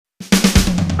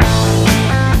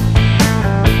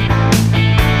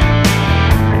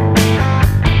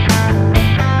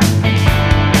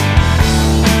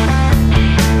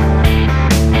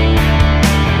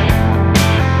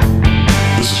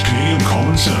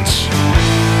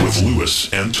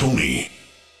Tony.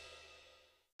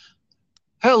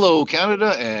 Hello,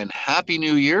 Canada, and Happy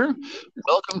New Year.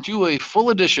 Welcome to a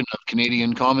full edition of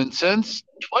Canadian Common Sense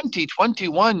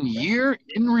 2021 Year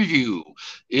in Review.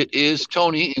 It is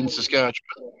Tony in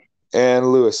Saskatchewan.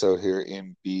 And Lewis out here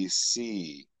in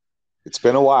BC. It's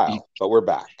been a while, but we're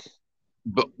back.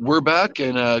 But we're back,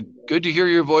 and good to hear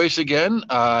your voice again.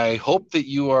 I hope that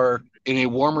you are in a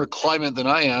warmer climate than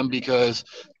I am, because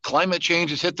climate change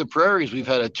has hit the prairies. We've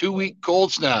had a 2-week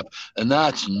cold snap, and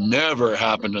that's never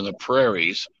happened in the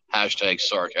prairies. Hashtag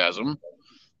sarcasm.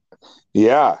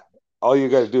 Yeah. All you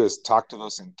got to do is talk to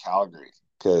those in Calgary,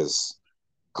 because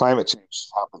climate change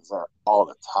happens there all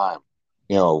the time.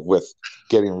 You know, with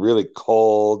getting really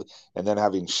cold and then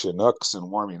having Chinooks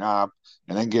and warming up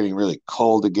and then getting really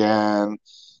cold again.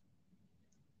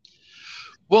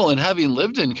 Well, and having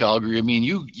lived in Calgary, I mean,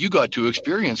 you got to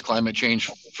experience climate change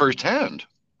firsthand.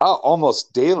 Oh,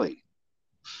 almost daily.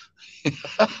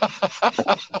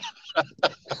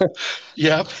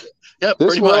 Yep, This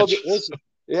pretty world much. is,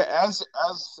 yeah, as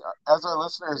our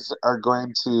listeners are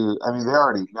going to, I mean, they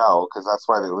already know because that's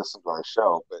why they listen to our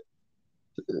show, but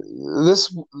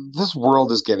this this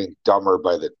world is getting dumber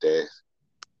by the day.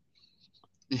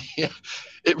 Yeah,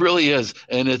 it really is,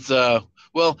 and it's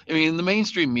well, I mean, the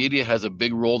mainstream media has a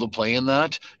big role to play in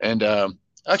that. And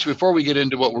actually, before we get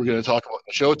into what we're going to talk about in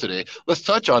the show today, let's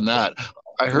touch on that.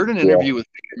 I heard an Yeah. interview with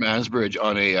Peter Mansbridge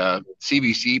on a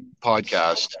CBC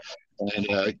podcast.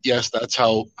 And yes, that's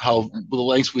how the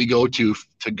lengths we go to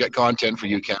get content for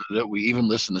you, Canada. We even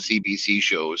listen to CBC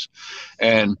shows.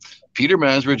 And Peter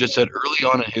Mansbridge had said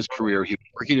early on in his career, he was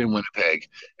working in Winnipeg,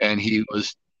 and he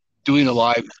was doing a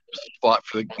live spot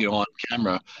for on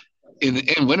camera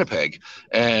in Winnipeg.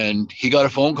 And he got a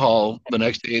phone call the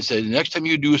next day and said, next time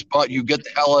you do a spot, you get the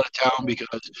hell out of town, because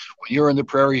when you're in the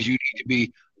prairies, you need to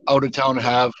be out of town and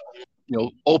have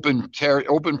open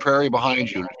prairie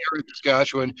behind you. And if you're in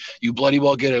Saskatchewan, you bloody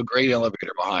well get a grain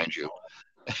elevator behind you.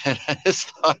 And I just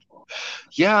thought,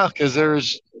 yeah, because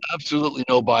there's absolutely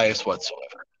no bias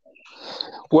whatsoever.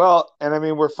 Well, and I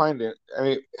mean, we're finding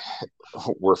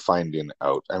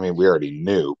out. I mean, we already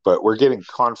knew, but we're getting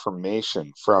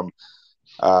confirmation from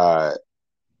uh,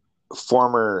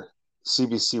 former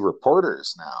CBC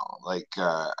reporters now. Like,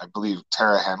 I believe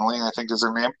Tara Henley, I think is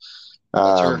her name.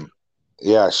 That's her.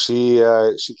 Yeah, she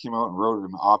came out and wrote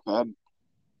an op-ed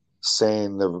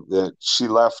saying that she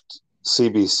left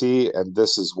CBC and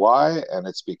this is why, and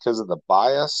it's because of the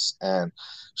bias. And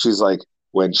she's like,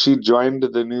 when she joined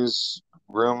the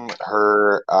newsroom,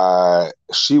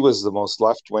 she was the most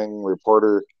left-wing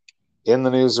reporter in the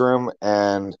newsroom,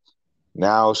 and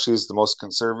now she's the most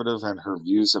conservative, and her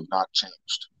views have not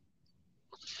changed.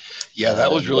 Yeah,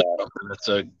 that was And really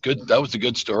something. That was a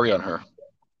good story on her.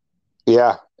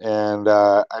 yeah, and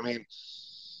I mean,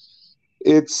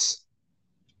 it's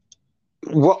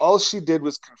well, all she did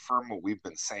was confirm what we've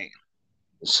been saying.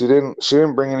 She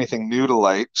didn't bring anything new to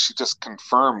light. She just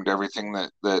confirmed everything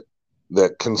that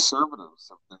conservatives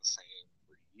have been saying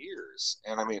for years.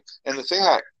 And I mean, and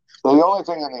the only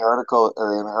thing in the article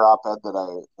or in her op-ed that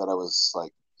I was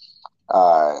like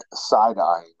side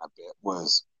eyeing a bit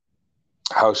was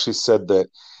how she said that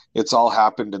it's all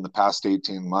happened in the past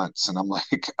 18 months. And I'm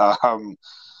like,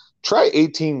 try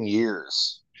 18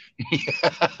 years.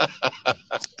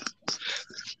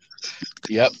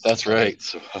 Yep, that's right.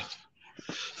 So,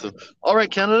 all right,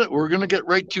 Canada, we're going to get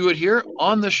right to it here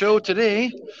on the show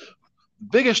today.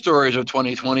 Biggest stories of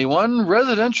 2021: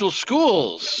 residential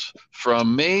schools.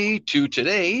 From May to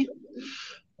today,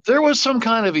 there was some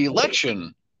kind of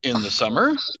election in the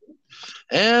summer.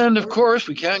 And of course,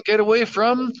 we can't get away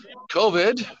from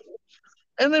COVID.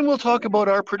 And then we'll talk about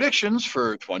our predictions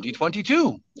for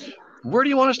 2022. Where do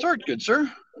you want to start, good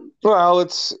sir? Well,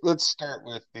 let's start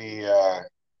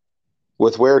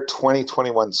with where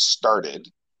 2021 started.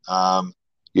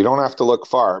 You don't have to look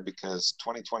far because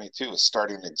 2022 is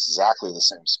starting exactly the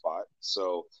same spot.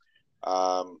 So,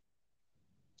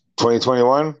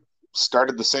 2021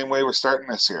 started the same way we're starting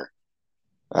this year,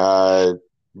 uh,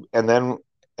 and then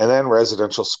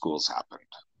residential schools happened.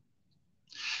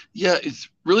 Yeah, it's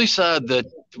really sad that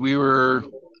we were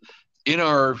in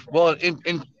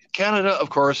Canada, of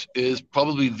course, is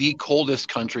probably the coldest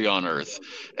country on earth.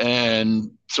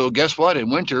 And so guess what? In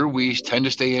winter, we tend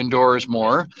to stay indoors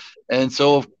more. And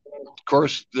so, of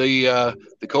course, the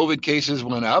COVID cases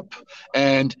went up.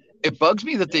 And it bugs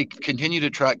me that they continue to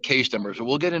track case numbers. So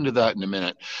we'll get into that in a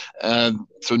minute.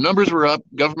 So numbers were up.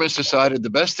 Governments decided the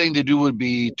best thing to do would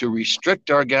be to restrict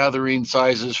our gathering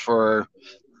sizes for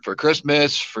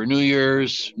Christmas, for New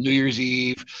Year's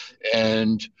Eve,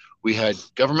 and we had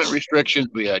government restrictions.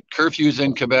 We had curfews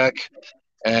in Quebec,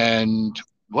 and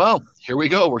Well, here we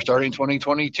go. We're starting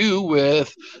 2022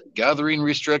 with gathering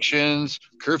restrictions,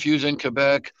 curfews in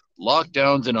Quebec,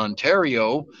 lockdowns in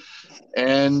Ontario,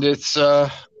 and it's like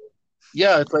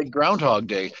Groundhog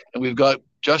Day. And we've got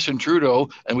Justin Trudeau,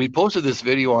 and we posted this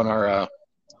video on our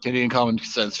Canadian Common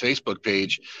Sense Facebook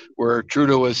page where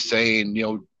Trudeau was saying,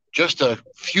 just a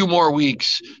few more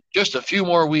weeks, just a few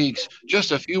more weeks,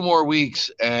 just a few more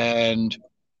weeks, and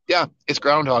yeah, it's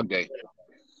Groundhog Day.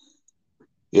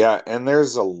 Yeah, and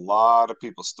there's a lot of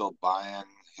people still buying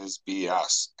his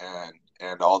BS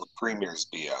and all the premier's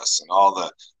BS and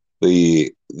all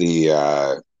the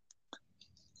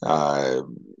uh,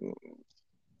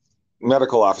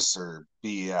 medical officer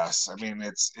BS. I mean,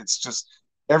 it's just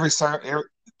every time.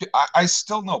 I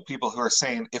still know people who are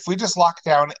saying if we just lock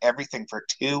down everything for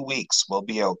 2 weeks, we'll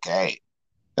be okay.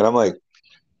 And I'm like,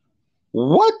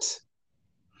 what?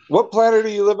 What planet are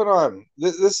you living on?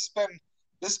 This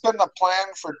has been the plan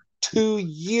for 2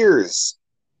 years.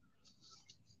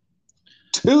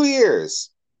 2 years.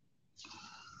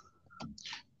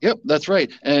 Yep, that's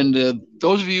right. And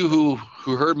those of you who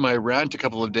heard my rant a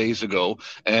couple of days ago,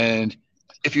 and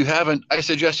if you haven't, I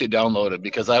suggest you download it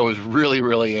because I was really,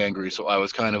 really angry. So I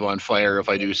was kind of on fire, if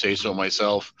I do say so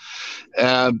myself.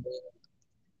 Um,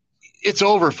 it's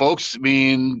over, folks. I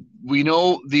mean, we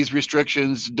know these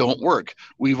restrictions don't work.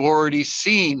 We've already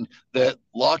seen that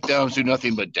lockdowns do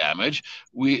nothing but damage.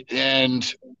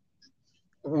 And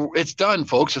it's done,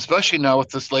 folks, especially now with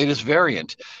this latest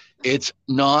variant. It's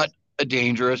not a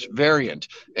dangerous variant.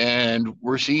 And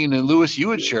we're seeing, and Lewis, you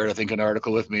had shared, I think, an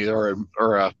article with me or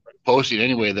a posting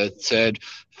anyway that said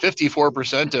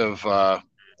 54%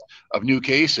 of new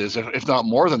cases, if not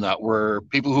more than that, were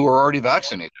people who were already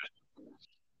vaccinated.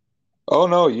 Oh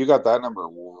no, you got that number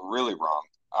really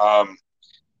wrong.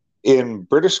 In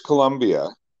British Columbia,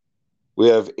 we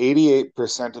have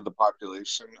 88% of the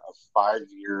population of 5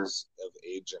 years of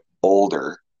age and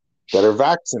older that are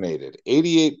vaccinated.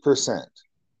 88%.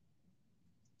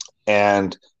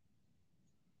 And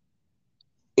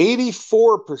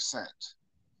 84%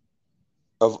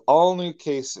 of all new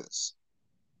cases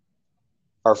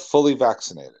are fully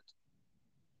vaccinated.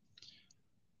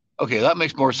 Okay, that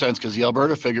makes more sense because the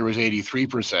Alberta figure was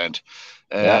 83%.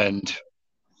 Yeah. And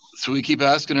so we keep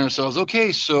asking ourselves,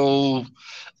 okay, so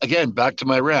again, back to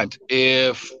my rant.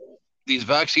 If these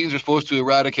vaccines are supposed to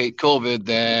eradicate COVID,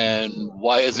 then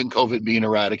why isn't COVID being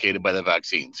eradicated by the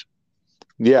vaccines?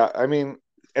 Yeah, I mean,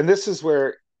 and this is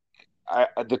where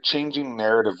the changing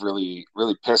narrative really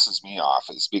really pisses me off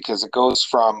is because it goes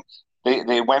from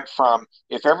they went from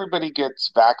if everybody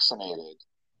gets vaccinated,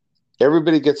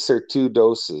 everybody gets their 2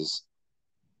 doses,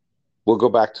 we'll go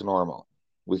back to normal.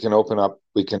 We can open up,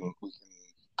 we can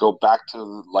go back to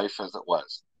life as it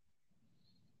was.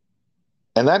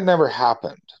 And that never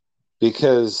happened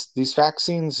because these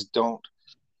vaccines don't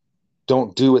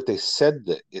do what they said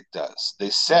that it does.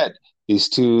 They said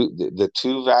the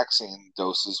two vaccine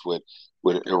doses would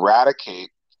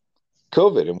eradicate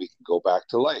COVID and we can go back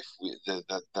to life.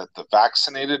 The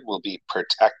vaccinated will be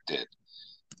protected.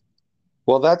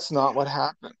 Well, that's not what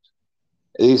happened.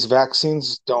 These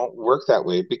vaccines don't work that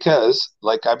way because,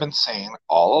 like I've been saying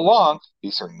all along,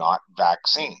 these are not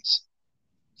vaccines.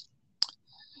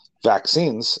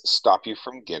 Vaccines stop you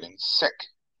from getting sick.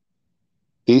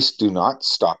 These do not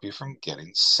stop you from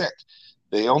getting sick.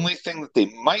 The only thing that they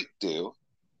might do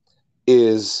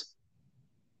is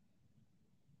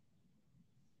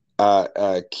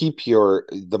keep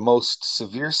the most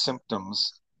severe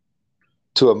symptoms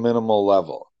to a minimal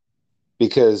level.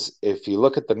 Because if you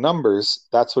look at the numbers,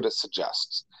 that's what it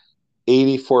suggests.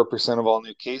 84% of all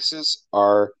new cases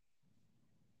are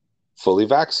fully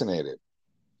vaccinated.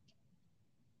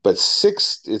 But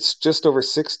it's just over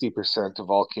 60%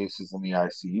 of all cases in the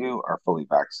ICU are fully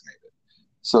vaccinated.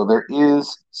 So there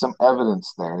is some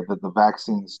evidence there that the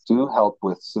vaccines do help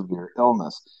with severe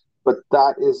illness, but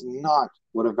that is not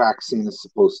what a vaccine is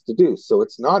supposed to do. So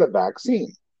it's not a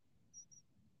vaccine.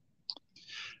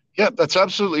 Yeah, that's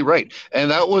absolutely right.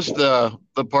 And that was the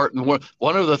part,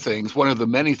 one of the things, one of the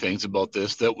many things about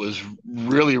this that was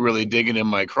really, really digging in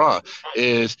my craw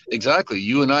is exactly,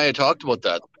 you and I had talked about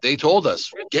that. They told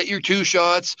us, get your 2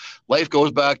 shots, life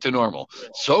goes back to normal.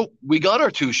 So we got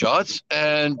our 2 shots,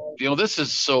 and this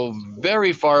is so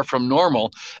very far from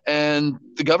normal. And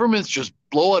the governments just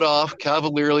blow it off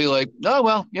cavalierly, like, oh,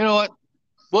 well, you know what?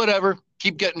 Whatever,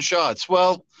 keep getting shots.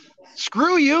 Well,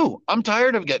 screw you. I'm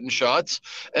tired of getting shots.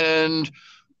 And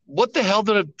what the hell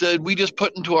did we just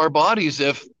put into our bodies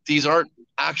if these aren't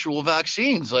actual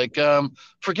vaccines? Like,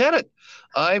 forget it.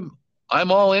 I'm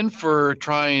all in for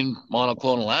trying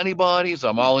monoclonal antibodies.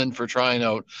 I'm all in for trying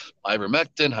out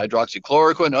ivermectin,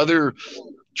 hydroxychloroquine, other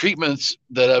treatments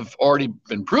that have already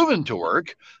been proven to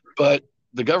work, but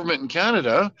the government in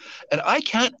Canada, and I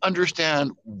can't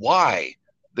understand why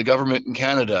the government in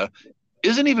Canada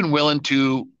isn't even willing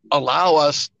to allow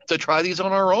us to try these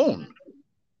on our own.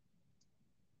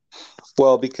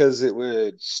 Well, because it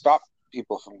would stop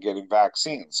people from getting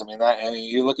vaccines. I mean,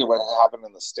 you look at what happened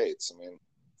in the States. I mean,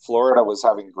 Florida was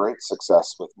having great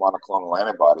success with monoclonal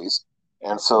antibodies.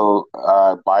 And so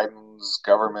Biden's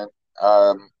government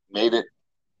made it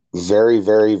very,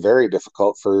 very, very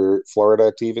difficult for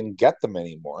Florida to even get them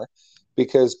anymore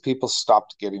because people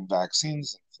stopped getting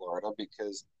vaccines in Florida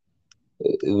because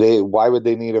why would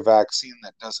they need a vaccine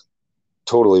that doesn't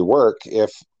totally work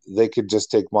if they could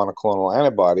just take monoclonal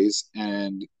antibodies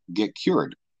and get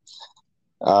cured?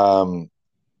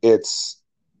 It's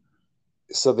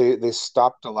so they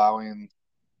stopped allowing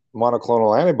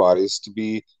monoclonal antibodies to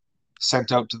be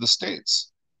sent out to the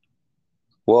States.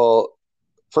 Well,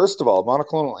 first of all,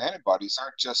 monoclonal antibodies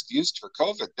aren't just used for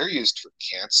COVID. They're used for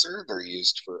cancer. They're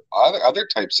used for other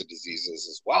types of diseases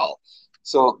as well.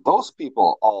 So those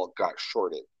people all got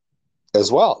shorted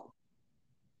as well.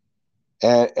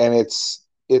 And it's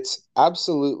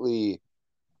absolutely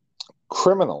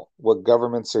criminal what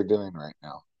governments are doing right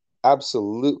now.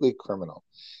 Absolutely criminal.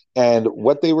 And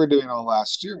what they were doing all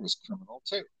last year was criminal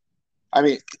too. I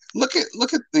mean, look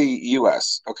at the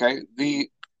US, okay?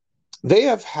 They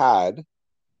have had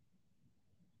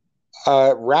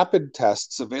rapid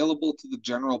tests available to the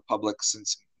general public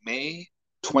since May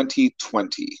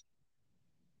 2020.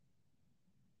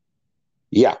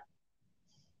 Yeah.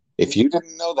 If you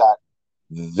didn't know that,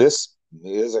 this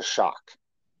is a shock.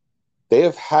 They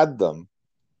have had them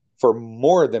for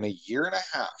more than a year and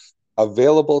a half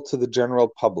available to the general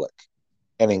public.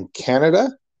 And in Canada,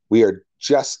 we are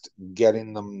just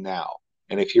getting them now.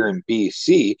 And if you're in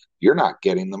BC, you're not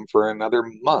getting them for another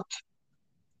month.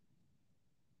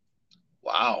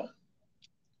 Wow.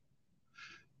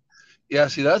 Yeah,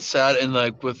 see, that's sad. And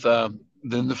like with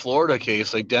then the Florida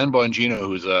case, like Dan Bongino,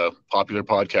 who's a popular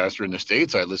podcaster in the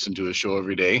States, I listen to his show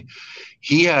every day.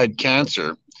 He had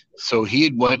cancer, so he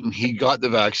had went and he got the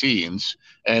vaccines,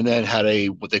 and then had a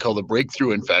what they call the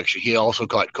breakthrough infection. He also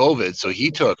caught COVID, so he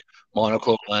took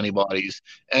monoclonal antibodies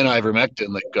and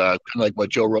ivermectin, kind of like what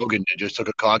Joe Rogan did, just took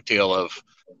a cocktail of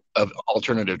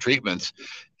alternative treatments,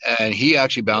 and he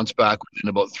actually bounced back within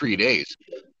about 3 days.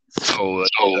 So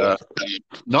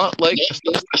not like the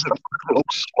stuff that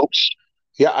folks.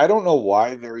 Yeah, I don't know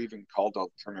why they're even called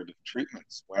alternative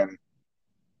treatments when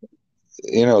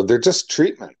they're just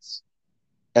treatments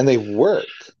and they work.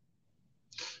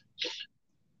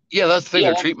 Yeah, that's the thing.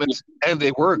 They're treatments and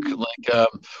they work. Like,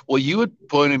 well, you had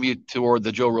pointed me toward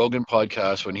the Joe Rogan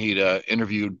podcast when he'd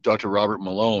interviewed Dr. Robert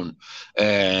Malone,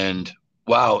 and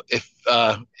wow, if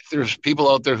there's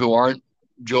people out there who aren't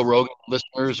Joe Rogan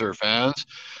listeners or fans,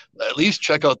 at least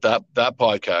check out that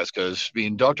podcast, because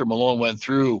Dr. Malone went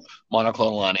through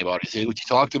monoclonal antibodies. He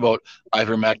talked about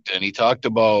ivermectin. He talked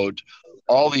about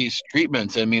all these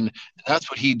treatments. I mean, that's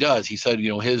what he does. He said,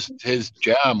 his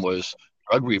jam was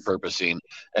drug repurposing,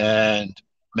 and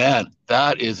man,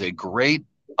 that is a great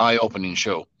eye-opening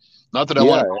show. Not that I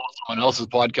want to call someone else's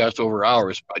podcast over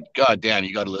ours, but god damn,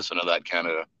 you got to listen to that,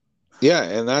 Canada. Yeah,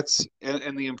 and that's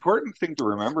and the important thing to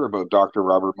remember about Dr.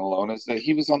 Robert Malone is that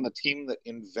he was on the team that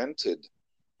invented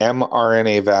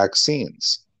mRNA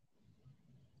vaccines.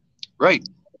 Right.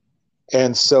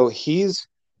 And so if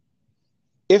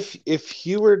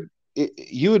you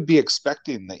would be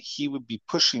expecting that he would be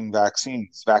pushing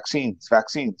vaccines,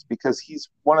 because he's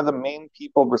one of the main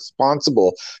people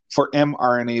responsible for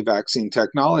mRNA vaccine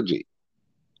technology.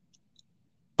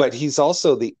 But he's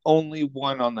also the only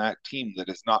one on that team that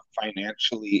is not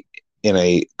financially in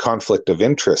a conflict of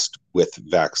interest with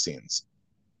vaccines.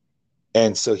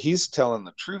 And so he's telling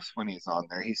the truth when he's on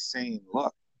there. He's saying,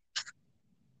 look,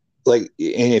 and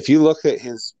if you look at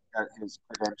his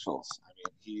credentials, I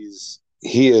mean,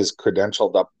 he is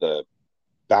credentialed up the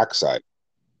backside.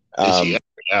 Is he?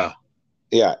 Yeah.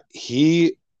 Yeah.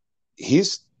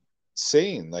 He's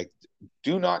saying, like,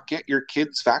 do not get your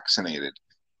kids vaccinated.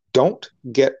 Don't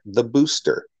get the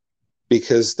booster,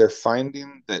 because they're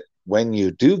finding that when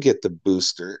you do get the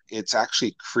booster, it's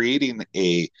actually creating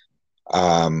a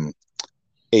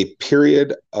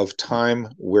period of time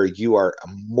where you are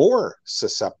more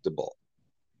susceptible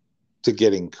to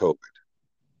getting COVID.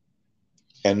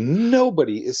 And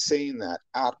nobody is saying that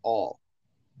at all,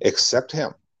 except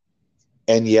him.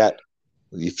 And yet,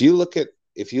 if you look at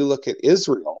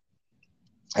Israel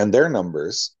and their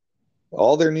numbers,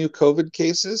 all their new COVID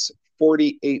cases,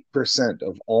 48%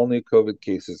 of all new COVID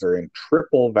cases are in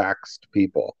triple vaxxed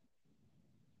people.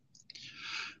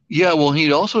 Yeah, well,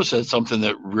 he also said something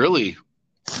that really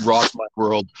rocked my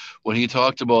world when he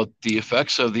talked about the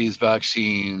effects of these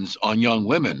vaccines on young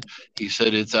women. He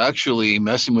said it's actually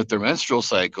messing with their menstrual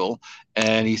cycle,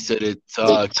 and he said it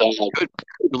could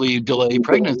really delay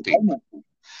pregnancy.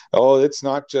 Oh, it's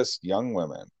not just young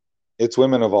women; it's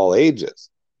women of all ages.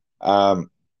 Um,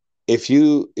 if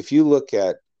you look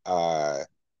at, uh,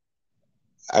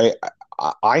 I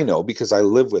I know because I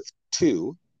live with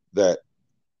two that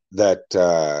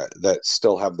that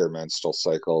still have their menstrual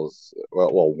cycles.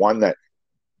 Well, one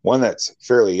that's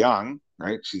fairly young,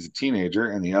 right? She's a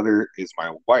teenager, and the other is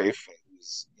my wife,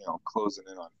 who's closing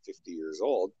in on 50 years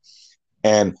old,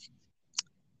 and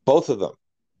both of them,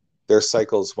 their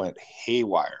cycles went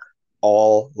haywire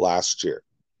all last year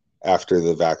after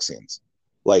the vaccines,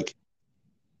 like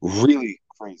really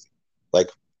crazy. Like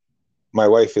my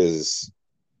wife is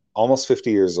almost 50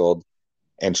 years old,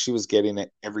 and she was getting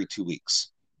it every 2 weeks.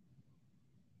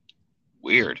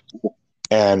 Weird.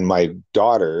 And my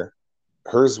daughter,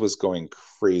 hers was going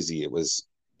crazy. It was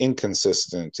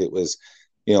inconsistent. It was,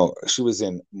 she was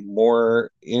in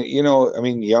more, I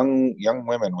mean, young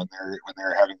women when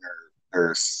they're having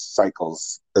their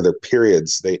cycles or their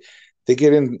periods, they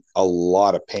get in a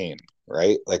lot of pain,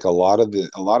 right? Like a lot of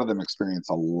them experience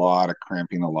a lot of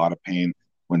cramping, a lot of pain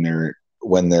when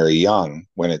they're young,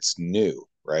 when it's new,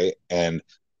 right? And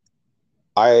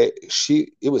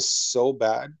it was so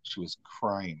bad. She was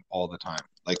crying all the time.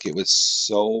 Like it was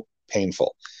so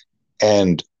painful.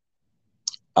 And,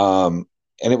 um,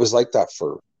 and it was like that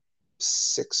for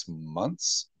 6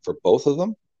 months for both of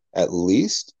them, at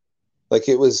least. Like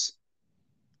it was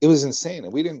insane.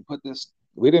 And we didn't put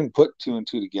two and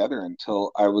two together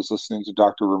until I was listening to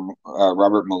Dr.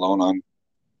 Robert Malone on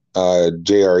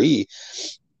JRE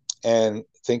and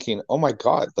thinking, oh my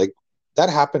God, like that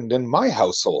happened in my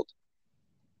household,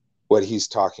 what he's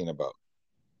talking about.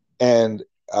 And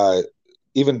uh,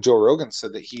 even Joe Rogan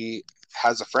said that he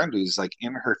has a friend who's like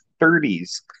in her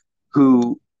 30s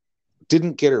who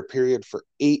didn't get her period for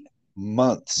 8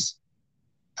 months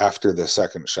after the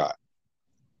second shot.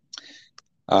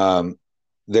 Um,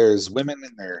 there's women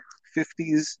in their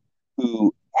 50s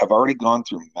who have already gone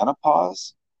through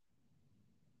menopause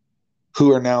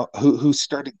who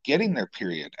started getting their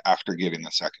period after getting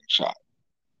the second shot.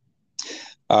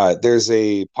 There's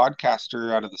a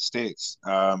podcaster out of the States.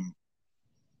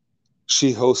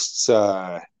 She hosts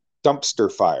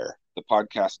Dumpster Fire, the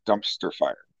podcast Dumpster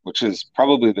Fire, which is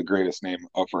probably the greatest name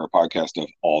for a podcast of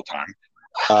all time.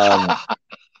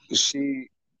 She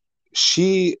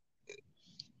she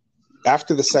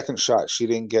After the second shot, she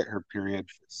didn't get her period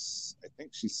for, I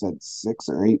think she said 6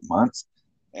 or 8 months,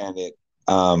 and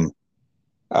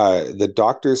the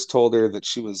doctors told her that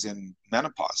she was in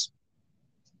menopause,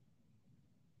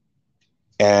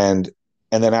 and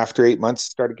then after 8 months,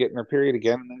 started getting her period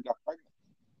again, and then got pregnant.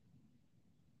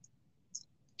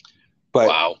 But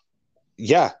Wow.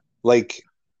 yeah, like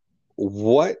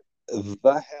what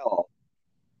the hell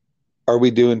are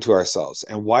we doing to ourselves,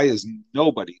 and why is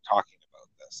nobody talking about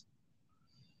this?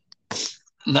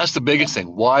 And that's the biggest thing.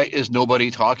 Why is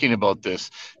nobody talking about this?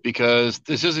 Because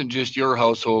this isn't just your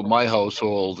household, my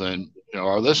household, and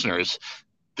our listeners.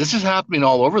 This is happening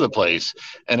all over the place.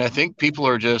 And I think people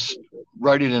are just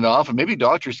writing it off, and maybe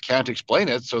doctors can't explain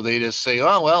it. So they just say,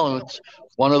 oh, well, it's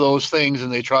one of those things.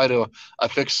 And they try to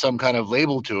affix some kind of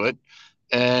label to it.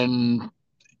 And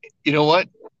you know what?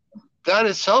 That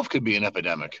itself could be an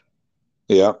epidemic.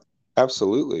 Yeah,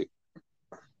 absolutely.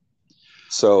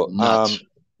 So Nuts.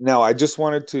 now I just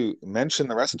wanted to mention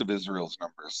the rest of Israel's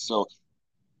numbers. So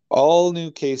all new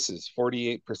cases,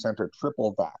 48% are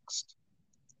triple vaxxed.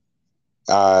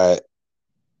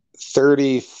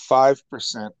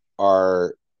 35%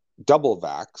 are double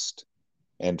vaxxed,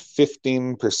 and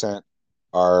 15%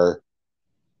 are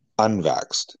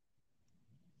unvaxxed.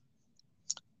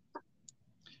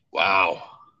 Wow.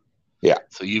 Yeah.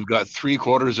 So you've got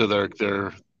 3/4 of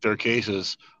their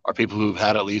cases are people who've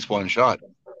had at least one shot.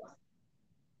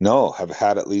 No, have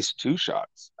had at least two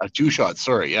shots. 2 shots.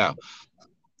 Sorry. Yeah.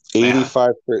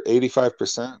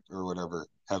 85% or whatever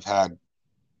have had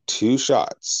two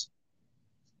shots.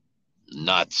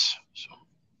 Nuts.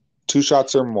 Two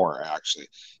shots or more, actually,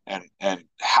 and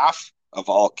half of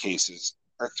all cases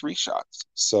are three shots.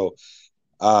 So,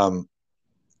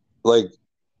 like,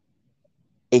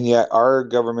 and yet our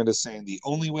government is saying the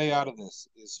only way out of this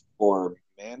is for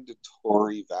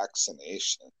mandatory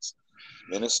vaccinations.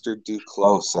 Minister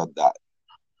Duclos said that,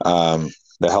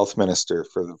 the health minister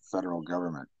for the federal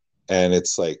government, and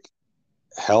it's like,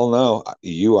 Hell no.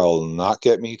 You will not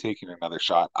get me taking another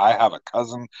shot. I have a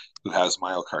cousin who has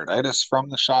myocarditis from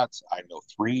the shots. I know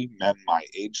 3 men my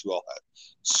age who all had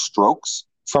strokes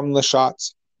from the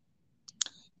shots.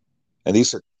 And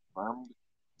these are confirmed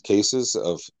cases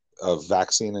of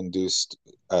vaccine induced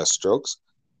strokes.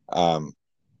 Um,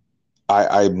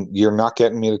 you're not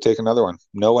getting me to take another one.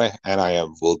 No way.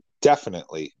 And will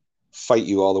definitely fight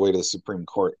you all the way to the Supreme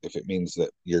Court if it means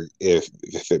that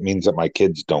if it means that my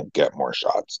kids don't get more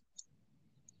shots.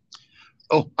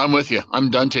 Oh, I'm with you.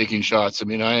 I'm done taking shots. I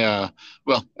mean,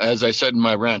 well, as I said in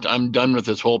my rant, I'm done with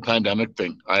this whole pandemic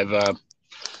thing. I've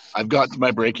got to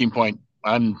my breaking point.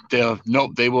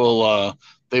 Nope. They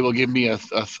will give me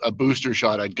a booster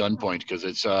shot at gunpoint because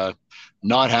it's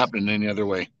not happening any other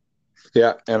way.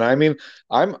 Yeah, and I mean,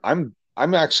 I'm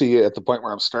actually at the point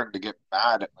where I'm starting to get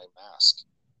mad at my mask.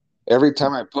 Every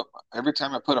time I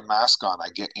put a mask on, I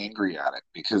get angry at it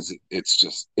because it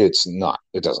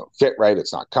doesn't fit right.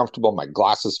 It's not comfortable. My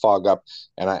glasses fog up,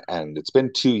 and it's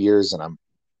been 2 years, and I'm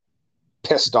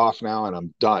pissed off now, and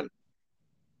I'm done.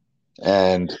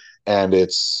 And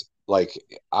it's like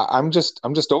I'm just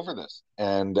over this,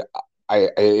 and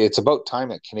it's about time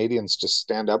that Canadians just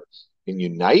stand up and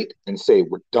unite and say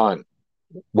we're done,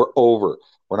 we're over,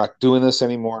 we're not doing this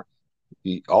anymore.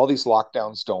 All these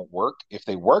lockdowns don't work. If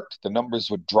they worked, the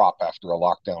numbers would drop after a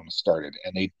lockdown started,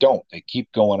 and they don't. They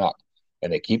keep going up,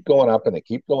 and they keep going up, and they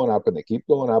keep going up, and they keep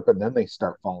going up, and then they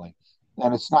start falling.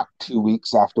 And it's not 2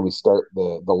 weeks after we start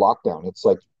the lockdown. It's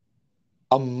like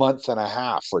a month and a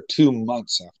half or 2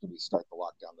 months after we start the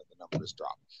lockdown that the numbers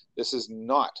drop. This is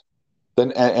not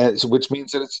then, which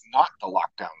means that it's not the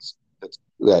lockdowns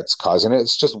that's causing it.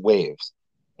 It's just waves.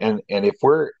 And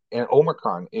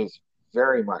Omicron is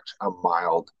very much a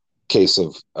mild case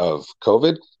of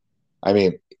COVID. I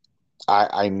mean,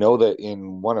 I know that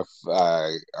in one of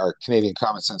our Canadian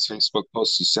Common Sense Facebook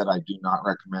posts, you said I do not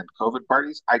recommend COVID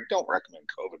parties. I don't recommend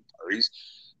COVID parties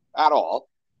at all,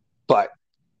 but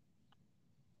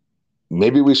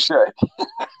maybe we should.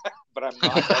 But I'm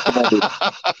not recommending it.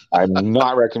 I'm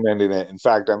not recommending it. In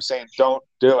fact, I'm saying don't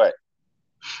do it.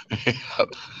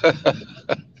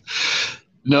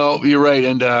 No, you're right.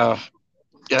 And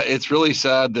yeah, it's really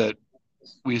sad that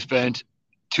we spent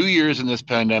 2 years in this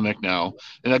pandemic now,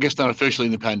 and I guess not officially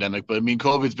in the pandemic, but I mean,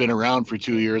 COVID's been around for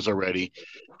 2 years already,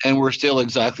 and we're still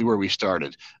exactly where we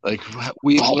started. Like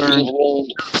we've learned.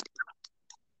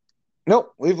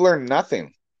 Nope, we've learned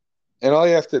nothing. And all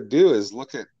you have to do is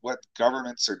look at what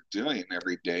governments are doing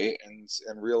every day and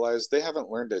realize they haven't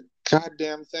learned a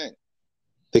goddamn thing.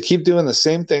 They keep doing the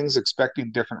same things,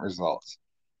 expecting different results.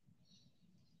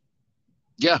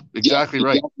 Yeah, exactly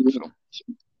right. So.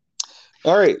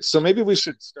 All right, so maybe we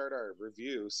should start our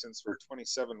review since we're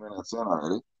 27 minutes in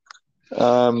already.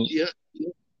 Yeah.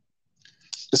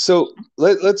 So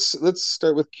let's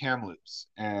start with Kamloops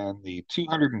and the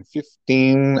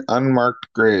 215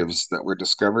 unmarked graves that were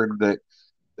discovered that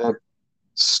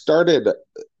started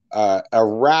a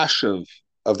rash of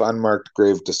unmarked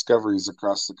grave discoveries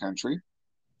across the country.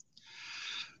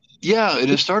 Yeah, it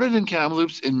has started in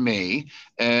Kamloops in May,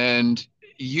 and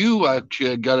you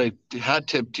actually got a hat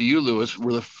tip to you, Lewis.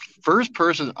 Were the first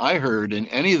person I heard in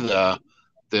any of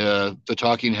the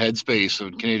talking head space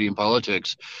of Canadian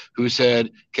politics who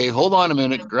said, okay, hold on a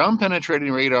minute, ground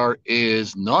penetrating radar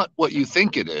is not what you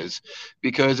think it is,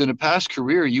 because in a past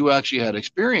career you actually had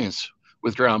experience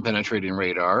with ground penetrating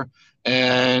radar,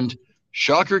 and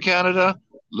shocker Canada,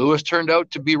 Lewis turned out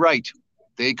to be right.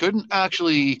 They couldn't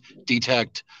actually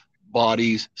detect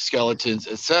bodies, skeletons,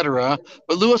 etc.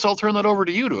 But Lewis, I'll turn that over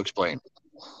to you to explain.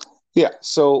 Yeah,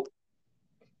 so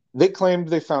they claimed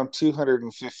they found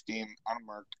 215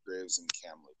 unmarked graves in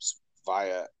Kamloops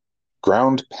via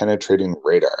ground penetrating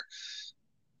radar.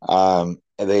 And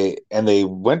they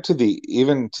went to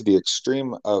the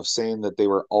extreme of saying that they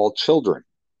were all children.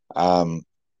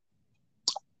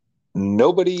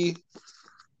 Nobody,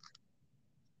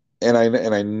 and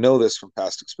I know this from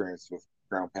past experience with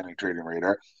ground penetrating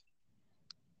radar.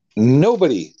 No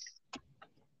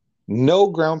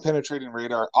ground penetrating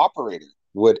radar operator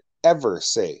would ever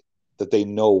say that they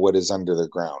know what is under the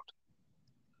ground.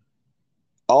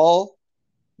 All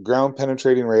ground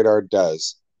penetrating radar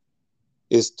does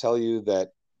is tell you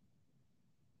that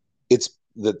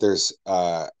there's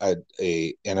an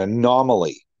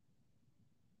anomaly.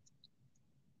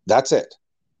 That's it,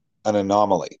 an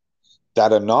anomaly.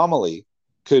 That anomaly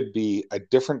could be a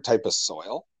different type of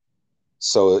soil,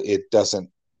 so it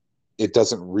doesn't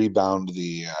rebound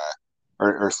the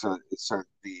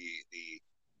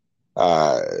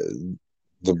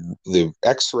the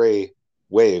X-ray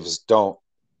waves don't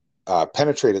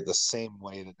penetrate it the same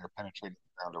way that they're penetrating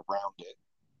the ground around it.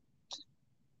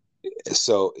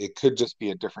 So it could just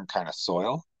be a different kind of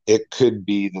soil. It could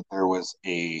be that there was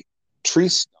a tree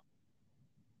stump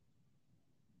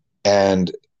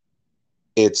and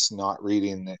it's not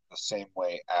reading it the same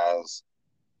way as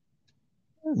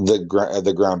the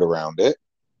ground around it.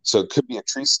 So it could be a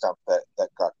tree stump that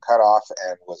got cut off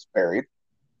and was buried.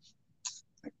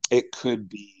 It could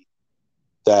be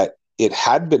that it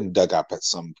had been dug up at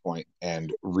some point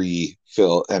and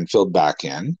filled back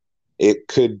in. It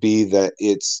could be that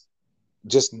it's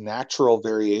just natural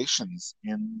variations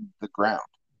in the ground.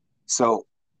 So,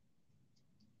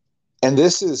 and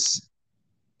this is,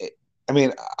 I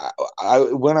mean,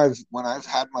 when I've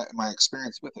had my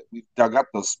experience with it, we've dug up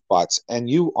those spots, and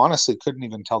you honestly couldn't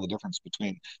even tell the difference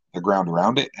between the ground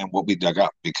around it and what we dug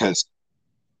up, because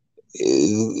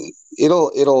these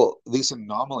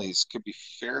anomalies could be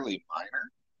fairly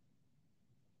minor,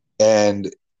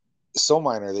 and so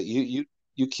minor that you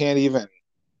can't even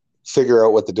figure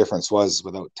out what the difference was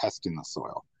without testing the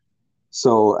soil.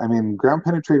 So, I mean, ground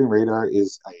penetrating radar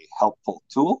is a helpful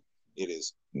tool. It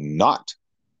is not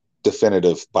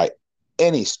definitive by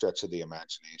any stretch of the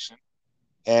imagination,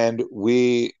 and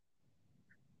we're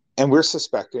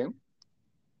suspecting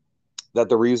that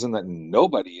the reason that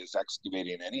nobody is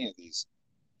excavating any of these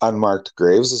unmarked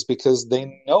graves is because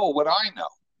they know what I know.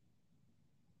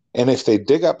 And if they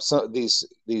dig up these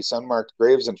unmarked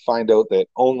graves and find out that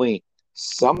only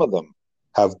some of them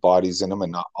have bodies in them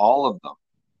and not all of them,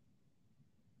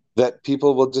 that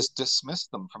people will just dismiss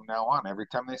them from now on every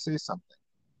time they say something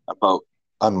about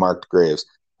unmarked graves.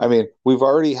 I mean, we've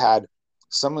already had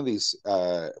some of these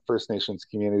First Nations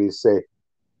communities say,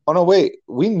 "Oh no, wait,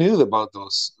 we knew about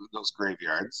those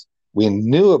graveyards. We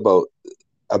knew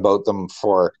about them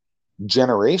for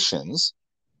generations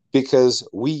because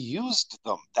we used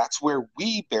them. That's where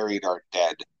we buried our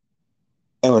dead."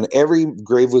 And when every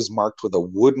grave was marked with a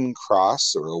wooden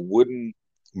cross or a wooden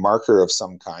marker of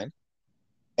some kind,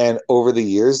 and over the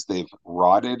years they've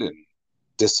rotted and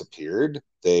disappeared.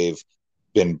 They've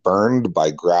been burned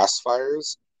by grass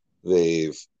fires.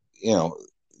 They're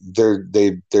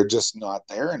just not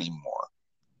there anymore.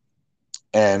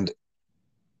 And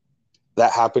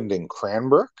that happened in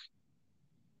Cranbrook,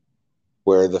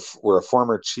 where a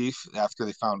former chief, after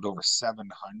they found over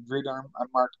 700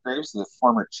 unmarked graves, the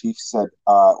former chief said,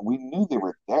 "We knew they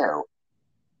were there.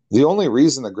 The only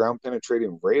reason the ground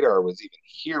penetrating radar was even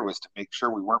here was to make sure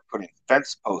we weren't putting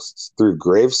fence posts through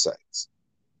grave sites."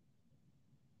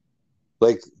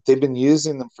 Like, they've been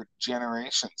using them for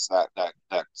generations, that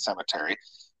cemetery.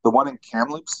 The one in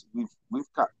Kamloops,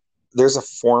 there's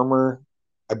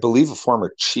I believe a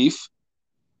former chief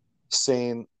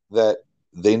saying that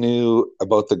they knew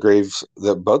about the grave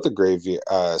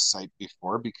site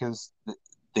before because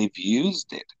they've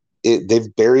used it.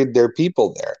 They've buried their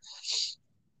people there.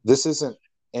 This isn't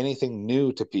anything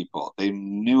new to people. They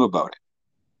knew about it.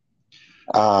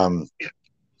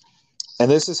 And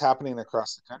this is happening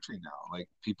across the country now. Like,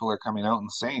 people are coming out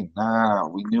and saying, "No,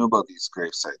 we knew about these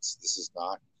grave sites. This is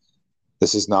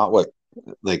not what,"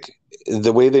 like,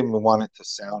 the way they want it to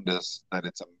sound is that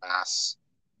it's a mass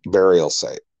burial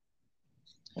site,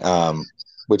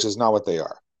 which is not what they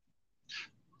are.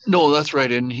 No, that's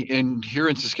right. And here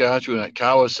in Saskatchewan at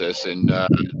Cowessess, and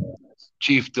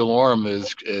Chief Delorme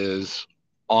is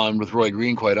on with Roy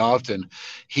Green quite often.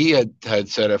 He had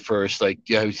said at first, like,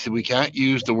 yeah, he said, we can't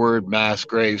use the word mass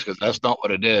graves because that's not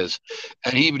what it is.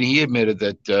 And he admitted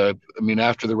that, I mean,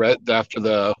 after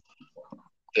the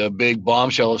big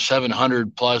bombshell of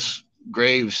 700 plus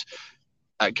graves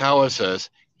at Cowessess,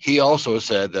 he also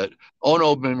said that, "Oh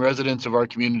no, residents of our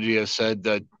community have said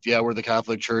that, yeah, where the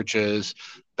Catholic Church is,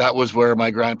 that was where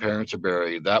my grandparents are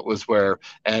buried. That was where,"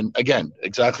 and again,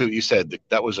 exactly what you said,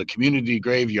 that was a community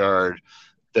graveyard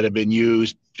that had been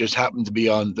used, just happened to be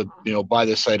on by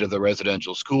the site of the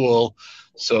residential school.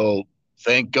 So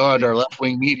thank God our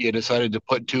left-wing media decided to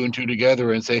put two and two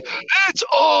together and say, "It's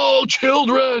all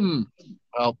children."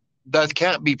 Well, that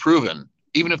can't be proven.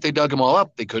 Even if they dug them all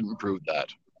up, they couldn't prove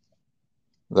that.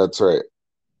 That's right.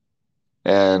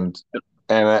 And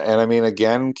I mean,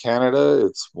 again, Canada,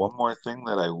 it's one more thing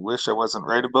that I wish I wasn't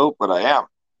right about, but I am.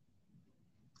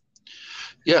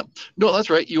 Yeah, no, that's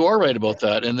right. You are right about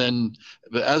that. And then,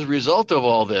 as a result of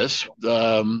all this,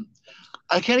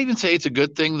 I can't even say it's a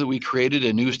good thing that we created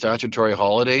a new statutory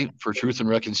holiday for Truth and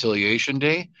Reconciliation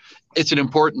Day. It's an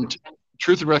important,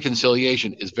 Truth and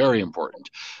Reconciliation is very important.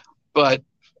 But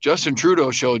Justin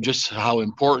Trudeau showed just how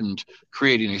important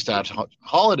creating a statutory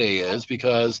holiday is,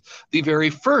 because the very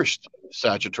first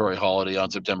statutory holiday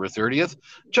on September 30th,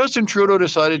 Justin Trudeau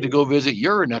decided to go visit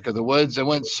your neck of the woods and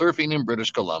went surfing in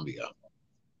British Columbia.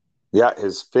 Yeah,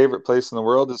 his favorite place in the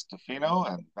world is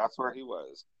Tofino, and that's where he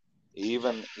was. He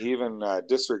even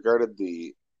disregarded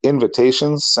the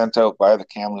invitations sent out by the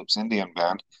Kamloops Indian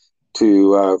Band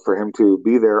to for him to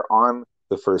be there on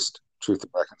the first Truth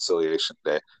and Reconciliation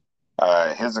Day.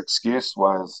 His excuse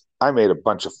was, "I made a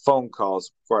bunch of phone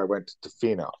calls before I went to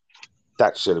Tofino.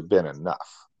 That should have been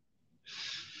enough."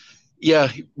 Yeah,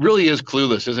 he really is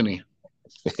clueless, isn't he?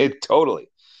 It totally.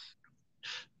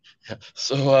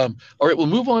 So, all right, we'll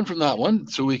move on from that one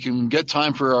so we can get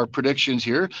time for our predictions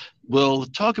here. We'll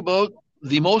talk about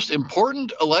the most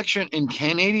important election in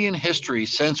Canadian history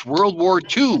since World War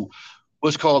II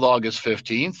was called August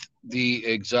 15th, the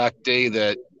exact day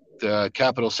that the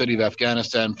capital city of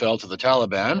Afghanistan fell to the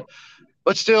Taliban.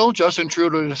 But still, Justin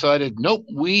Trudeau decided, nope,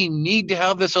 we need to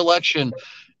have this election.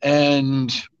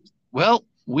 And, well,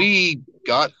 we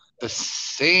got the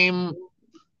same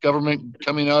government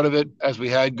coming out of it as we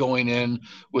had going in,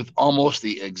 with almost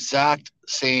the exact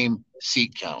same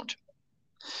seat count.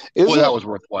 Boy, that Isn't was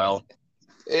worthwhile.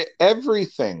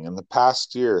 everything in the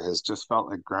past year has just felt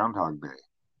like Groundhog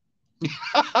Day,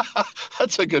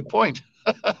 That's a good point.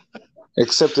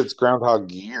 except it's Groundhog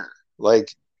Year.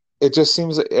 Like it just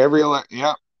seems that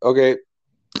yeah, okay,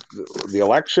 the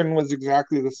election was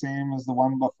exactly the same as the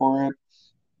one before it.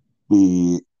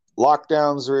 The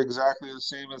lockdowns are exactly the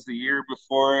same as the year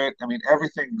before it. I mean,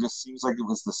 everything just seems like it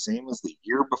was the same as the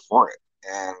year before it,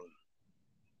 and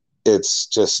it's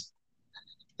just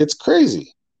it's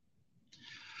crazy.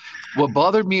 What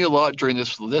bothered me a lot during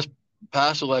this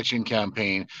past election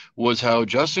campaign was how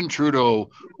Justin Trudeau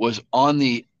was on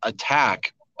the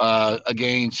attack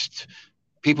against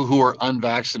people who are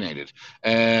unvaccinated,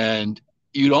 and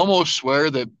you'd almost swear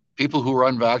that people who were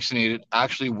unvaccinated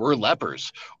actually were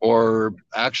lepers or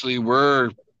actually were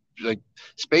like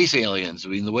space aliens. I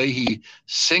mean, the way he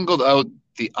singled out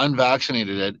the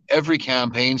unvaccinated at every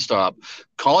campaign stop,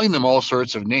 calling them all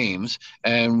sorts of names.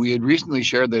 And we had recently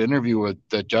shared that interview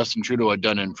that Justin Trudeau had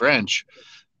done in French,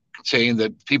 saying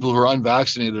that people who are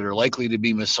unvaccinated are likely to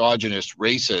be misogynist,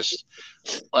 racist.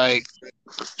 Like,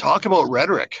 talk about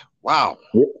rhetoric. Wow.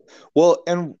 Well,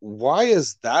 and why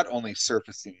is that only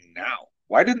surfacing now?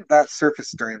 Why didn't that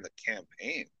surface during the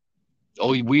campaign?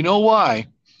 Oh, we know why.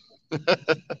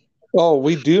 Oh,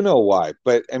 we do know why,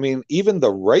 but I mean, even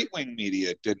the right wing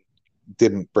media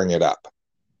didn't bring it up.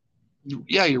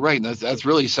 Yeah, you're right. That's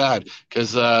really sad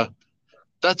because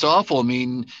that's awful. I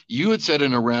mean, you had said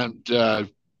in around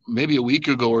maybe a week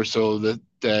ago or so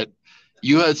that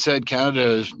you had said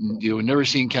Canada, you had never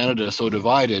seen Canada so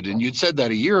divided, and you'd said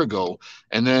that a year ago.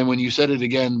 And then when you said it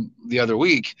again the other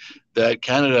week, that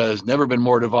Canada has never been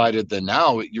more divided than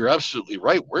now, you're absolutely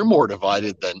right. We're more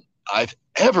divided than I've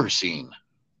ever seen.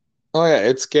 Oh yeah,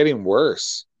 it's getting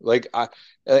worse.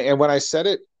 And when I said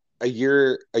it a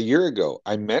year ago,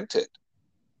 I meant it,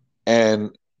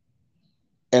 and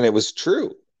and it was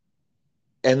true.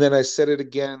 And then I said it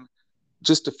again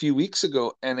just a few weeks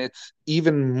ago, and it's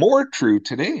even more true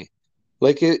today.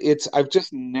 It's I've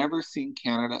just never seen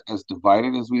Canada as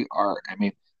divided as we are. I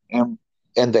mean, and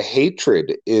and the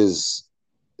hatred is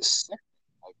sick.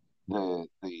 Like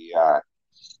the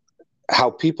how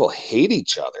people hate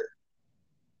each other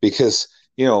because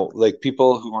like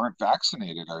people who aren't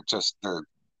vaccinated are just they're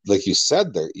like you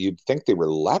said you'd think they were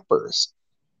lepers.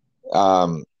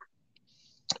 Um,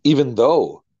 even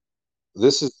though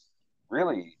this is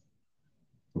really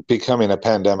becoming a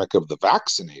pandemic of the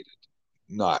vaccinated,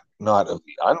 not of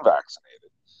the unvaccinated.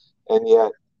 And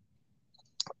yet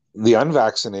the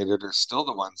unvaccinated are still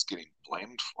the ones getting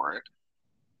blamed for it,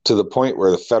 to the point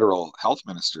where the federal health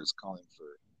minister is calling for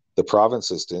the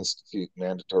provinces to institute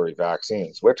mandatory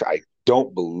vaccines, which I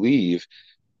don't believe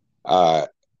uh,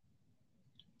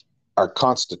 are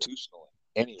constitutional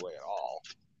in any way at all.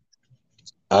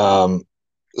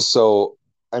 So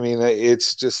I mean,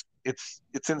 it's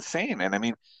insane, and I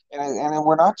mean, and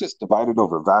we're not just divided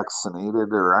over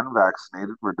vaccinated or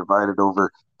unvaccinated. We're divided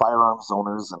over firearms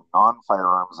owners and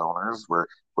non-firearms owners. We're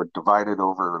divided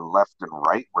over left and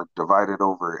right. We're divided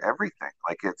over everything.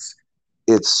 Like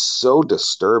it's so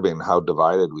disturbing how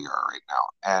divided we are right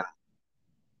now.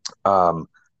 And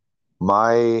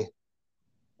my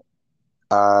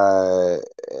uh,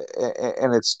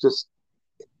 and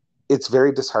it's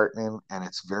very disheartening and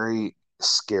it's very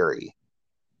scary.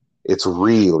 It's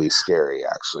really scary,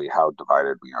 actually, how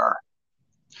divided we are.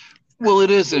 Well, it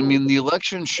is. I mean, the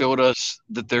election showed us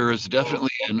that there is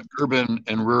definitely an urban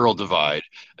and rural divide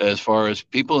as far as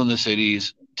people in the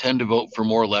cities tend to vote for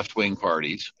more left wing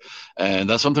parties. And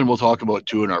that's something we'll talk about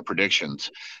too in our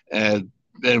predictions. And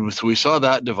so we saw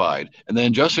that divide. And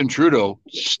then Justin Trudeau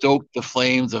stoked the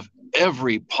flames of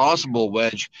every possible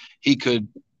wedge he could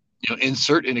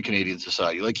insert into Canadian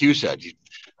society. Like you said,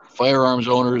 firearms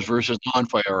owners versus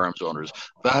non-firearms owners,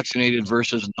 vaccinated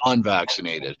versus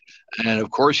non-vaccinated. And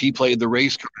of course, he played the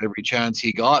race card every chance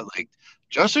he got. Like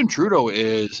Justin Trudeau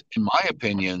is, in my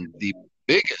opinion, the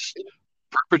biggest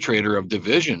perpetrator of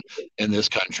division in this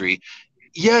country.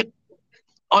 Yet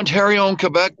Ontario and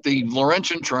Quebec, the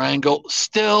Laurentian Triangle,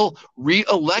 still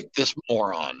re-elect this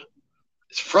moron.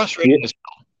 It's frustrating.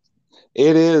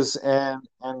 It is, and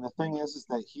the thing is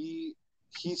that he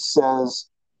says,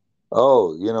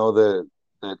 oh,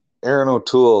 that Aaron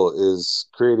O'Toole is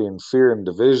creating fear and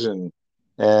division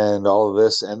and all of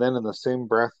this, and then in the same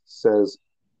breath says,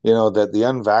 that the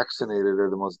unvaccinated are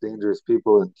the most dangerous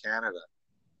people in Canada.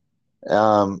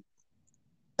 I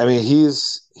mean, he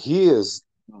is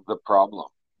the problem,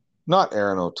 not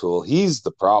Aaron O'Toole. He's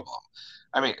the problem.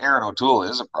 I mean, Aaron O'Toole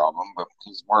is a problem, but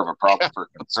he's more of a problem for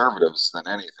conservatives than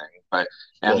anything. But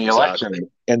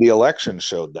the election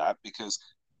showed that, because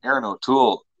Aaron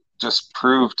O'Toole just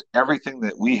proved everything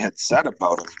that we had said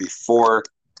about him before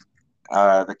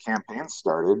the campaign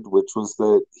started, which was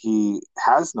that he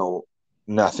has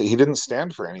nothing. He didn't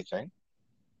stand for anything,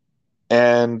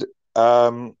 and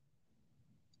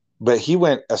but he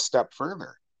went a step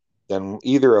further than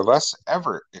either of us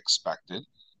ever expected.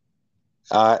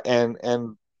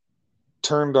 And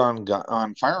turned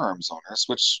on firearms owners,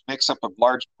 which makes up a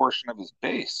large portion of his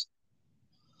base.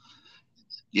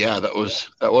 Yeah, that was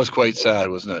quite sad,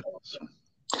 wasn't it?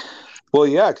 Well,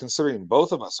 yeah, considering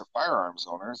both of us are firearms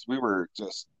owners, we were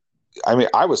just,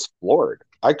 I was floored.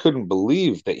 I couldn't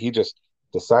believe that he just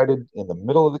decided in the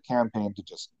middle of the campaign to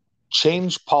just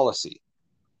change policy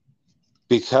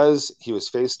because he was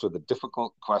faced with a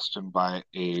difficult question by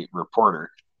a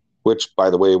reporter, which, by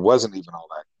the way, wasn't even all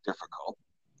that difficult.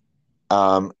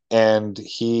 And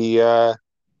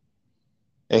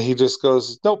he just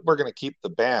goes, nope, we're going to keep the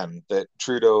ban that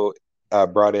Trudeau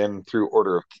brought in through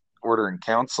order in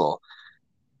council,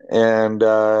 and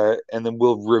then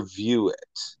we'll review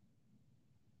it.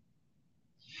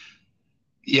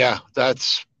 Yeah,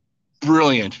 that's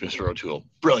brilliant, Mr. O'Toole.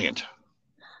 Brilliant.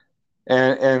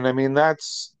 And I mean,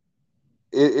 that's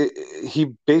it.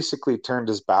 He basically turned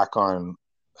his back on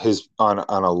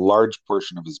a large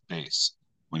portion of his base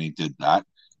when he did that.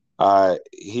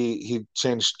 He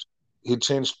changed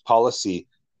policy,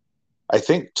 I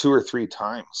think 2 or 3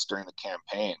 times during the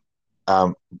campaign,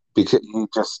 because he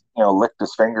just licked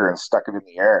his finger and stuck it in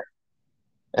the air,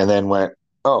 and then went,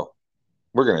 "Oh,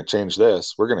 we're going to change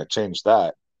this. We're going to change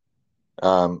that,"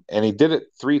 and he did it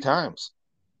 3 times.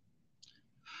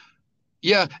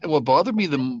 Yeah, and what bothered me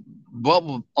possibly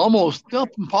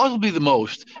the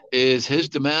most, is his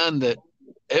demand that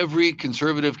every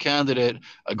conservative candidate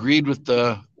agreed with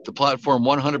the platform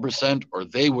 100%, or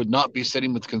they would not be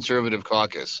sitting with the Conservative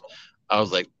caucus. I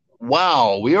was like,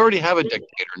 wow, we already have a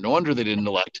dictator. No wonder they didn't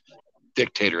elect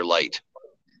dictator light.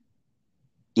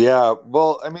 Yeah,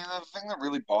 well, I mean, the thing that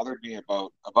really bothered me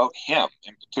about him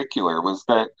in particular was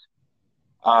that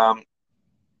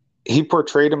he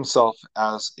portrayed himself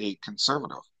as a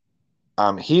conservative.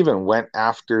 He even went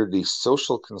after the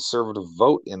social conservative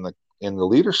vote in the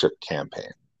leadership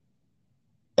campaign,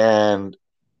 and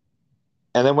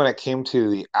then when it came to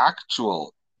the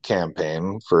actual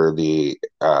campaign for the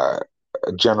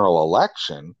general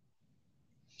election,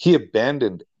 he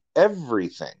abandoned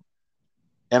everything,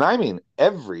 and I mean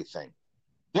everything.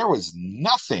 There was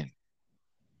nothing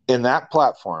in that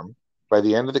platform by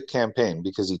the end of the campaign,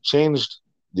 because he changed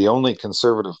the only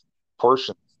conservative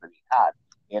portions that he had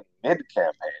in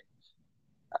mid-campaign.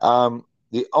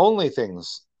 The only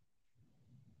things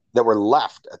that were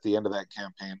left at the end of that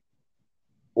campaign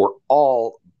were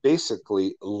all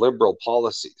basically liberal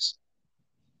policies.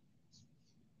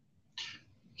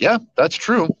 Yeah, that's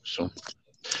true. So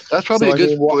that's probably a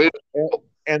good point.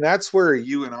 And that's where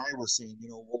you and I were saying,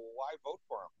 well, why vote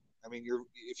for him? I mean,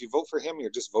 if you vote for him, you're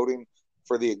just voting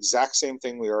for the exact same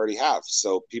thing we already have.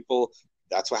 So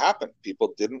that's what happened.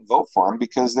 People didn't vote for him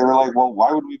because they were like, well,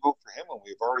 why would we vote for him when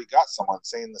we've already got someone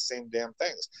saying the same damn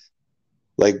things?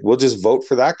 Like, we'll just vote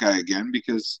for that guy again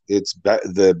because it's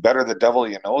the better the devil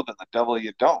you know than the devil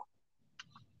you don't.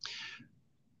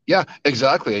 Yeah,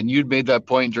 exactly. And you'd made that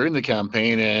point during the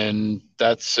campaign, and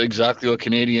that's exactly what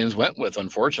Canadians went with,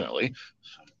 unfortunately.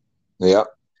 Yeah.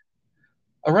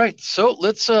 All right, so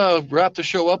let's wrap the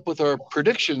show up with our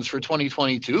predictions for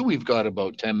 2022. We've got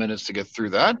about 10 minutes to get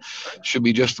through that. Should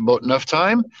be just about enough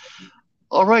time.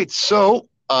 All right, so,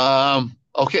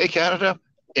 okay, Canada,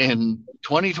 in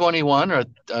 2021, or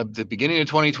at the beginning of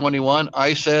 2021,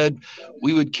 I said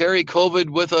we would carry COVID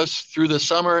with us through the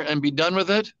summer and be done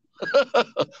with it.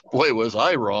 Boy, was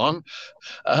I wrong.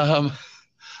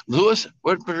 Lewis,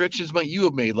 what predictions might you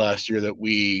have made last year that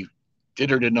we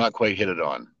did or did not quite hit it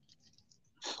on?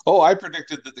 Oh, I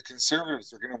predicted that the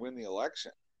Conservatives were going to win the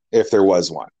election if there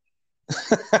was one.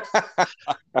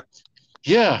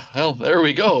 Yeah, well, there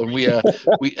we go.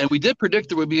 And we did predict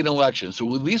there would be an election,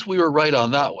 so at least we were right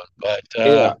on that one. But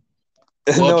Yeah.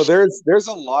 No, whoops. there's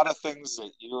a lot of things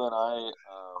that you and I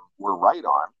were right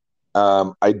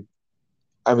on.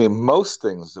 I mean, most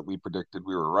things that we predicted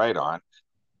we were right on,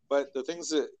 but the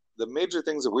major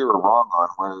things that we were wrong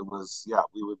on was yeah,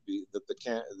 we would be that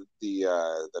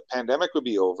the pandemic would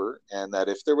be over, and that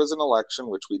if there was an election,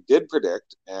 which we did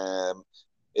predict, and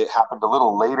it happened a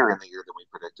little later in the year than we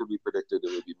predicted. We predicted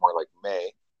it would be more like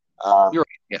May. You're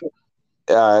right.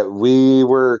 Yeah. We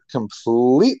were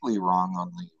completely wrong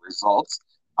on the results.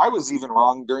 I was even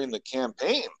wrong during the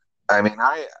campaign. I mean,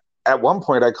 I at one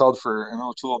point I called for an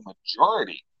O'Toole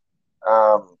majority,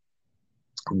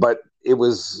 but it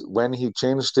was when he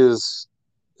changed his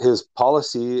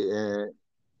policy in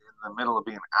the middle of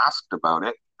being asked about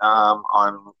it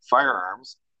on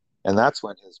firearms, and that's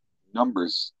when his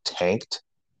numbers tanked.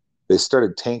 They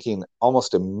started tanking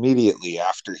almost immediately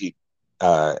after he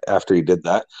did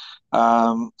that.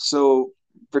 So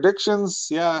predictions,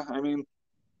 yeah. I mean,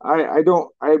 I don't.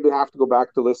 I'd have to go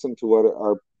back to listen to what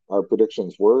our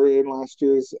predictions were in last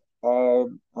year's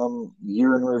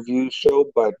year in review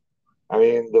show. But I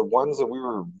mean, the ones that we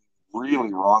were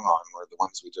really wrong on were the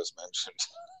ones we just mentioned.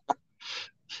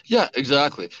 Yeah,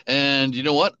 exactly. And you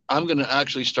know what? I'm going to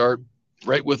actually start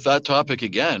right with that topic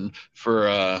again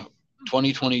for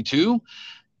 2022,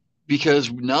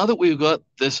 because now that we've got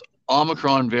this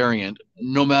Omicron variant,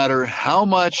 no matter how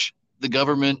much the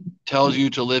government tells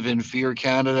you to live in fear,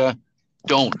 Canada,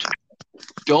 don't.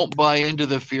 Don't buy into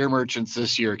the fear merchants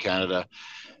this year, Canada.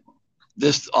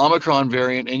 This Omicron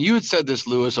variant, and you had said this,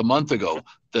 Lewis, a month ago,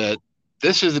 that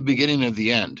this is the beginning of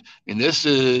the end. And this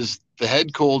is the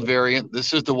head cold variant.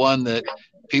 This is the one that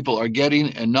people are getting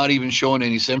and not even showing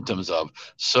any symptoms of.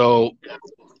 So,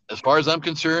 as far as I'm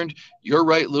concerned, you're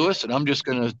right, Lewis, and I'm just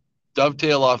going to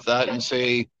dovetail off that and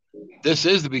say this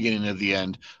is the beginning of the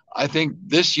end. I think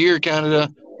this year, Canada,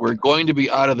 we're going to be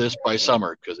out of this by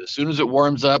summer, because as soon as it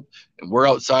warms up and we're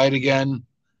outside again,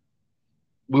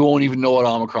 we won't even know what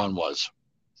Omicron was.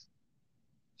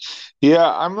 Yeah,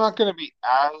 I'm not going to be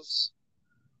as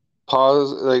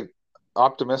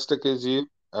optimistic as you.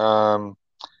 I'm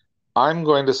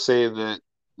going to say that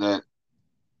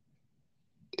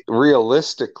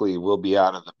realistically we'll be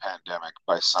out of the pandemic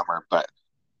by summer, but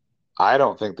I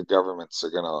don't think the governments are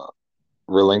going to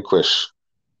relinquish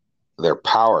their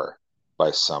power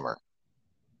by summer.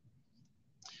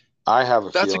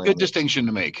 That's a good distinction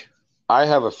to make. I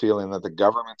have a feeling that the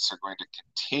governments are going to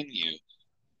continue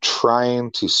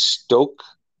trying to stoke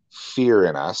fear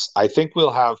in us. I think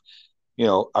we'll have,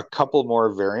 a couple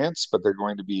more variants, but they're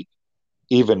going to be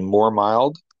even more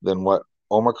mild than what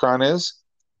Omicron is.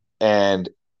 And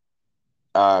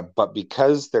but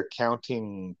because they're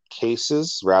counting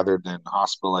cases rather than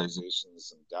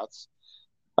hospitalizations and deaths,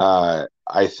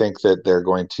 I think that they're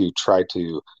going to try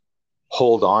to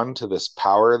hold on to this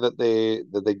power that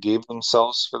they gave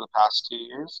themselves for the past 2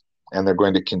 years, and they're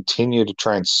going to continue to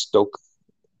try and stoke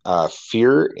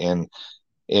fear in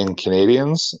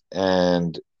Canadians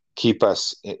and keep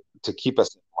us in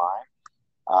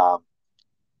line.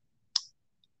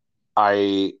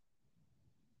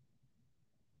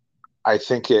 I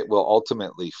think it will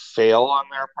ultimately fail on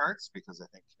their parts because I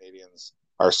think Canadians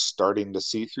are starting to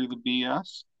see through the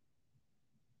BS.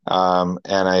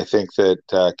 And I think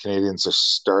that Canadians are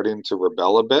starting to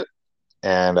rebel a bit,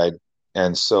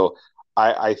 so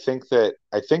I think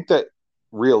that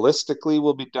realistically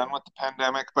we'll be done with the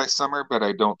pandemic by summer, but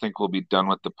I don't think we'll be done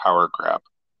with the power grab.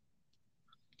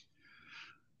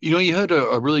 You had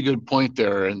a really good point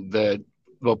there, and that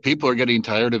people are getting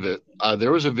tired of it.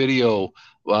 There was a video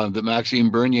that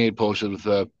Maxime Bernier posted with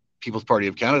the People's Party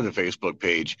of Canada Facebook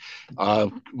page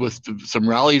with some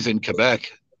rallies in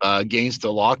Quebec against the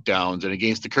lockdowns and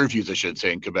against the curfews, I should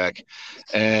say, in Quebec.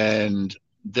 And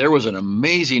there was an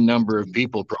amazing number of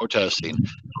people protesting.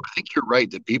 I think you're right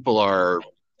that the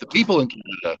people in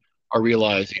Canada are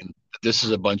realizing that this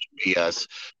is a bunch of BS.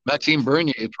 Maxime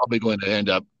Bernier is probably going to end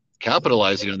up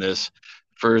capitalizing on this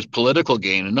for his political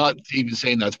gain, and not even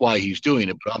saying that's why he's doing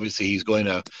it, but obviously he's going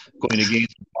to gain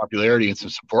some popularity and some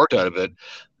support out of it.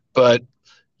 But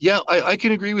yeah, I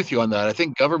can agree with you on that. I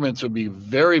think governments would be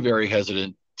very, very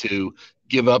hesitant to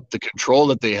give up the control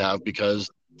that they have because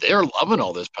they're loving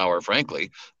all this power,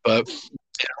 frankly. But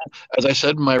as I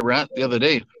said in my rant the other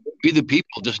day, we the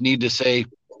people just need to say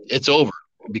it's over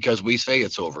because we say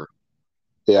it's over.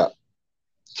 Yeah.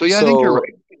 So yeah, I think you're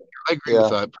right. I agree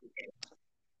with Yeah. that.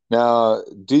 Now,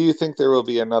 do you think there will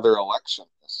be another election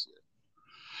this year?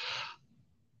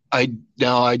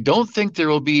 I don't think there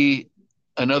will be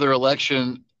another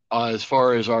election as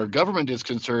far as our government is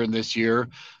concerned this year.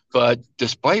 But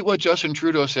despite what Justin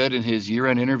Trudeau said in his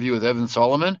year-end interview with Evan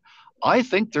Solomon, I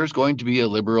think there's going to be a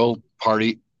Liberal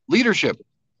Party leadership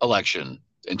election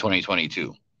in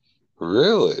 2022.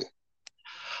 Really?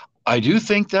 I do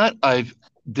think that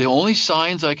the only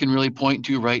signs I can really point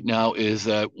to right now is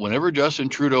that whenever Justin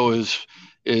Trudeau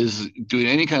is doing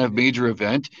any kind of major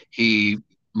event, he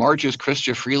marches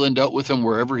Chrystia Freeland out with him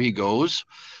wherever he goes.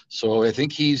 So I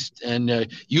think you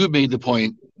had made the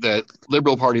point that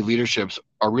Liberal Party leaderships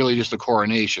are really just a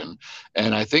coronation.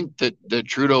 And I think that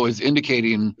Trudeau is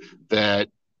indicating that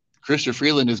Chrystia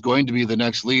Freeland is going to be the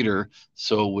next leader.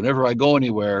 So whenever I go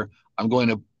anywhere, I'm going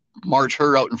to march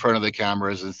her out in front of the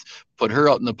cameras and put her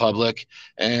out in the public.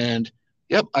 And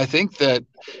yep, I think that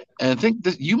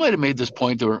you might have made this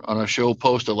point on a show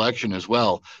post election as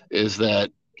well, is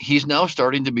that he's now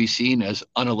starting to be seen as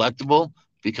unelectable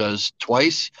because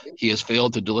twice he has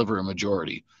failed to deliver a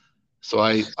majority. So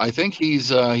I think he's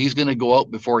going to go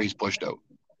out before he's pushed out.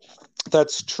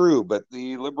 That's true, but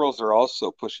the Liberals are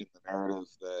also pushing the narrative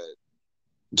that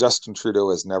Justin Trudeau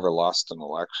has never lost an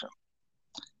election.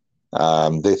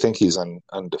 They think he's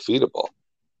undefeatable.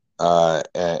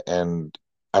 And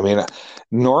I mean,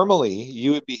 normally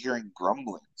you would be hearing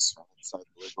grumblings from inside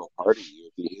the Liberal Party. You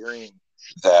would be hearing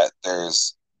that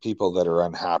there's people that are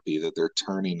unhappy, that they're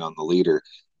turning on the leader.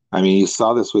 I mean, you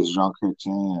saw this with Jean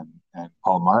Chrétien and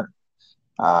Paul Martin.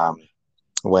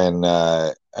 When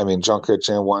I mean, Jean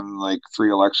Chrétien won like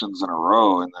 3 elections in a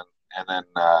row, and then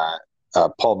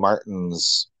Paul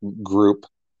Martin's group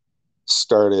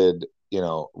started,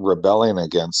 rebelling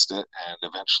against it, and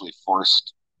eventually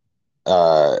forced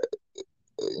Chrétien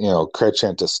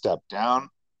to step down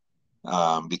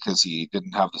because he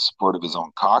didn't have the support of his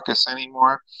own caucus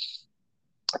anymore.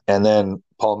 And then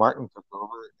Paul Martin took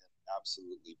over and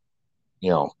absolutely,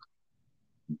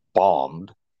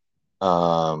 bombed.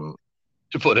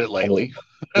 To put it lightly.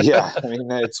 Yeah, I mean,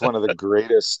 it's one of the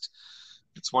greatest.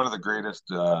 It's one of the greatest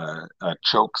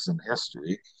chokes in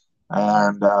history,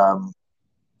 and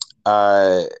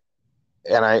I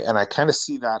kind of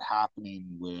see that happening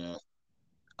with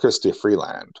Chrystia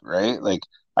Freeland, right? Like,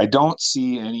 I don't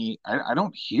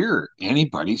hear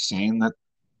anybody saying that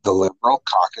the Liberal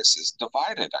caucus is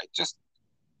divided.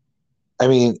 I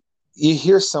mean, you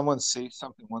hear someone say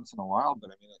something once in a while,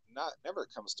 but I mean, it never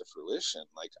comes to fruition.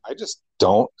 Like, I just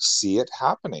don't see it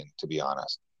happening, to be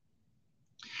honest.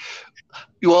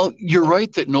 Well, you're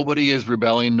right that nobody is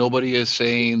rebelling. Nobody is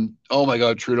saying, oh my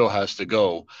God, Trudeau has to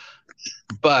go.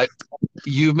 But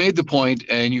you made the point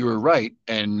and you were right.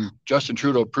 And Justin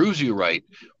Trudeau proves you right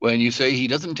when you say he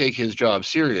doesn't take his job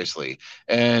seriously.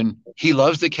 And he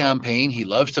loves the campaign. He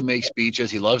loves to make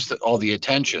speeches. He loves all the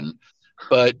attention.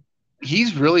 But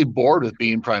he's really bored with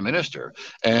being prime minister.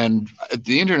 And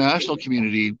the international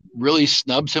community really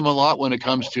snubs him a lot when it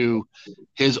comes to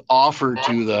his offer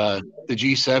to the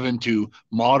G7 to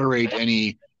moderate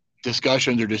any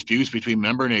discussions or disputes between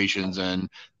member nations. And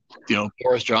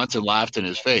Boris Johnson laughed in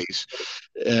his face.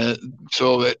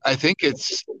 So I think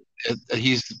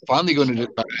he's finally going to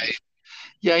decide,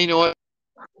 yeah, you know what,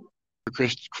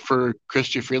 for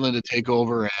Chrystia Freeland to take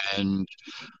over. And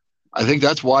I think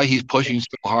that's why he's pushing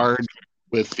so hard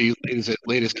with the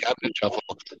latest cabinet shuffle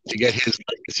to get his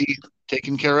legacy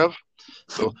taken care of.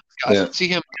 So I see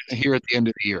him here at the end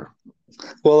of the year.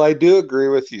 Well, I do agree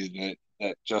with you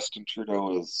that Justin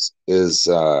Trudeau is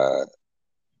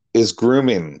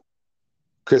grooming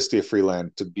Chrystia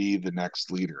Freeland to be the next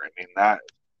leader. I mean, that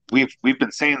we've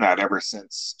been saying that ever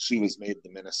since she was made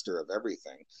the minister of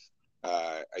everything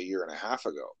a year and a half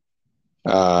ago.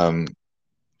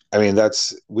 I mean,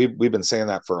 we've been saying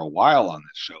that for a while on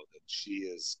this show, that she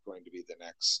is going to be the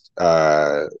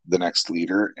next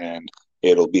leader, and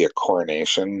it'll be a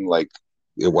coronation like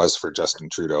it was for Justin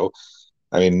Trudeau.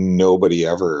 I mean, nobody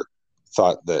ever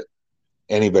thought that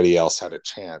anybody else had a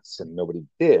chance, and nobody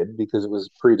did, because it was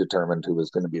predetermined who was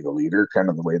going to be the leader, kind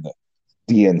of the way the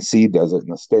DNC does it in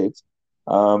the States.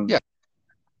 Yeah.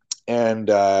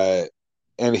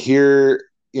 And here,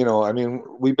 I mean,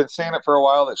 we've been saying it for a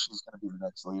while that she's going to be the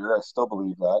next leader. I still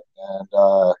believe that.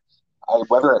 And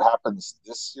whether it happens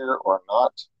this year or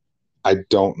not, I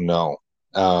don't know.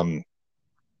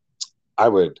 I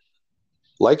would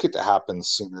like it to happen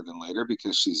sooner than later,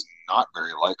 because she's not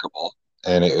very likable,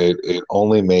 and it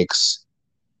only makes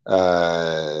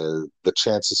the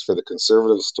chances for the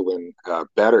Conservatives to win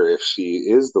better if she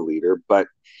is the leader. But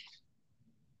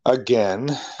again,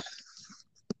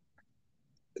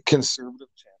 conservative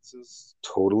chances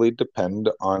totally depend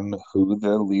on who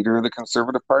the leader of the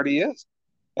Conservative Party is.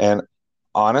 And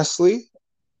honestly,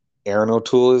 Aaron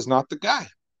O'Toole is not the guy.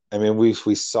 I mean, we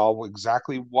saw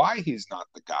exactly why he's not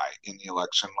the guy in the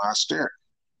election last year.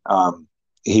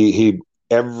 He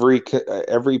every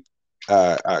concern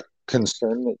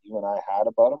that you and I had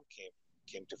about him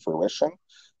came to fruition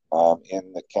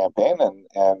in the campaign,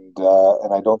 and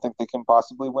I don't think they can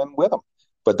possibly win with him.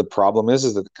 But the problem is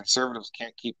that the Conservatives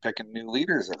can't keep picking new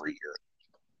leaders every year.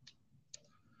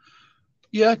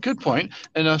 Yeah, good point.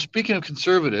 And speaking of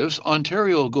Conservatives,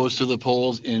 Ontario goes to the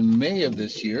polls in May of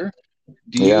this year.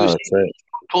 Do you that's right.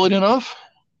 pull it enough?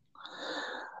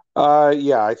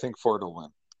 Yeah, I think Ford will win.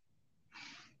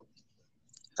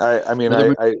 I mean,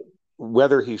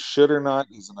 whether he should or not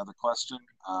is another question.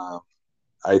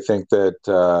 I think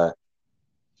that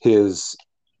he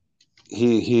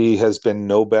has been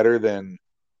no better than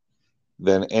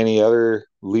any other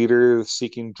leader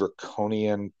seeking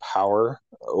draconian power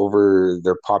over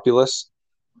their populace.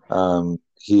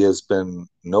 He has been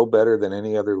no better than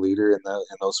any other leader in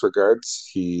those regards.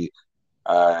 He,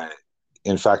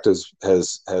 in fact, has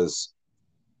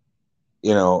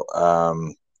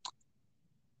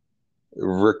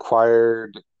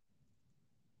required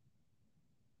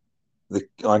the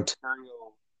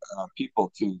Ontario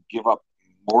people to give up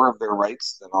more of their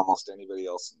rights than almost anybody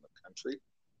else in the country.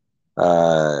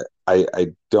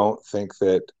 I don't think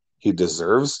that he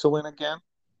deserves to win again,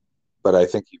 but I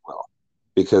think he will,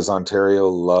 because Ontario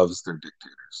loves their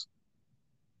dictators.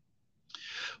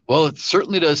 Well, it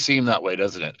certainly does seem that way,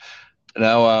 doesn't it?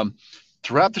 Now,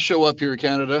 to wrap the show up here in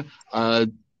Canada,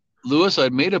 Lewis, I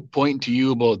made a point to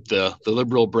you about the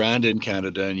Liberal brand in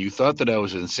Canada, and you thought that I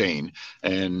was insane,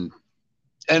 and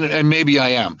maybe I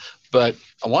am, but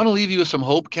I want to leave you with some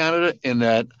hope, Canada, in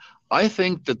that I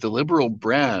think that the Liberal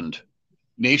brand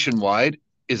nationwide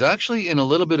is actually in a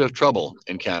little bit of trouble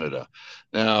in Canada.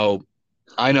 Now,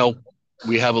 I know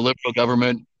we have a Liberal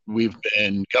government. We've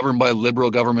been governed by Liberal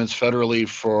governments federally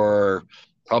for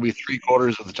probably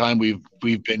 3/4 of the time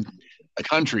we've been a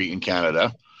country in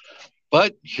Canada.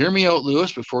 But hear me out,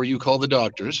 Lewis, before you call the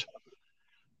doctors.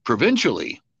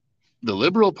 Provincially, the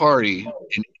Liberal Party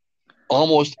in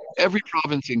almost every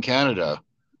province in Canada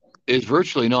is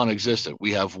virtually non-existent.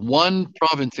 We have one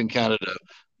province in Canada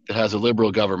that has a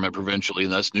Liberal government provincially,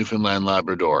 and that's Newfoundland,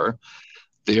 Labrador.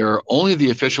 They are only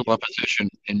the official opposition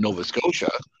in Nova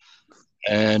Scotia,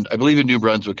 and I believe in New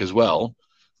Brunswick as well.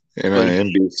 And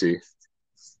in BC.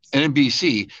 And in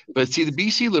BC. But see, the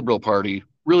BC Liberal Party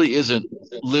really isn't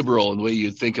liberal in the way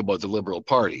you'd think about the Liberal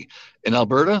Party. In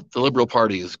Alberta, the Liberal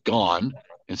Party is gone.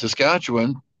 In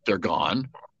Saskatchewan, they're gone.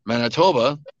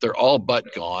 Manitoba, they're all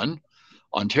but gone.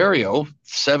 Ontario,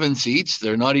 7 seats.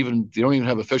 They don't even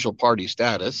have official party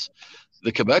status.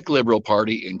 The Quebec Liberal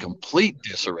Party in complete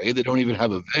disarray. They don't even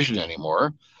have a vision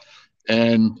anymore.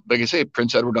 And like I say,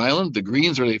 Prince Edward Island, the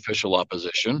Greens are the official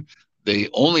opposition. They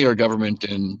only are government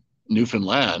in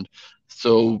Newfoundland.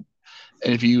 So,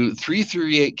 and if you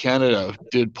 338 Canada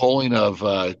did polling of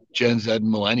Gen Z and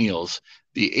millennials,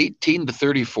 the 18 to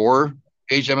 34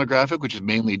 age demographic, which is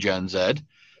mainly Gen Z,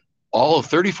 all of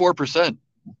 34%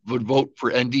 would vote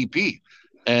for NDP.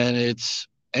 And it's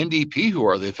NDP who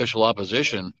are the official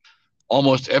opposition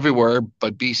almost everywhere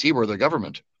but BC, where they're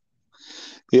government.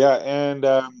 Yeah, and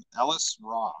Ellis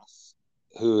Ross,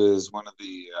 who is one of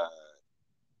the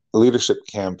leadership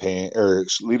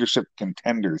contenders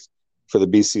for the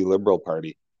BC Liberal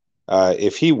Party,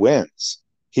 if he wins,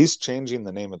 he's changing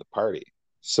the name of the party.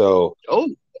 So,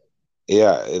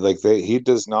 yeah, he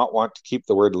does not want to keep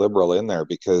the word liberal in there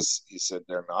because he said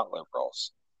they're not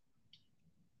liberals.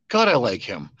 God, I like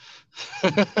him.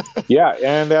 Yeah,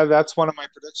 and that's one of my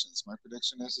predictions. My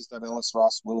prediction is that Ellis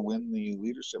Ross will win the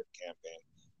leadership campaign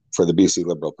for the BC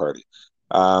Liberal Party.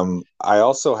 I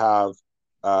also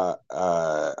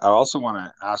want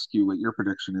to ask you what your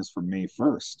prediction is for May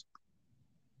 1st,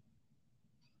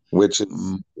 which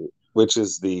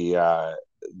is the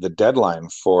deadline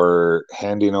for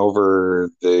handing over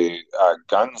the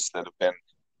guns that have been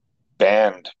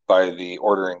banned by the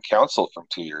Ordering Council from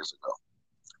 2 years ago.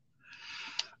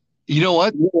 You know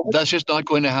what? That's just not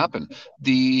going to happen.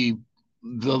 The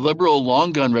Liberal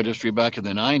long gun registry back in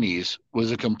the 90s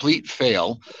was a complete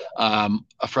fail.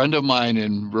 A friend of mine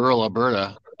in rural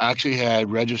Alberta actually had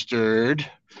registered,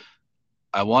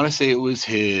 I want to say it was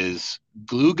his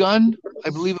glue gun, I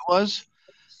believe it was.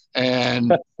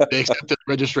 And they accepted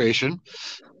registration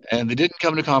and they didn't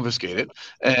come to confiscate it.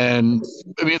 And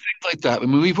I mean, things like that. I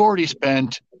mean, we've already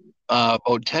spent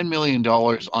about $10 million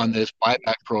on this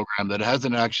buyback program that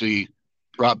hasn't actually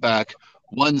brought back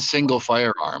one single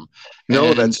firearm.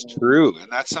 No, that's true.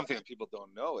 And that's something that people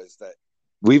don't know is that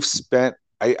we've spent,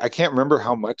 I can't remember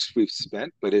how much we've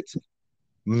spent, but it's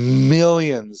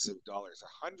millions of dollars,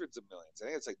 hundreds of millions. I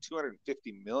think it's like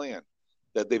 250 million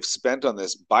that they've spent on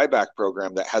this buyback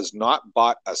program that has not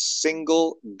bought a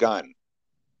single gun.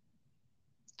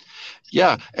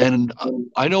 Yeah, and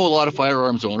I know a lot of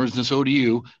firearms owners, and so do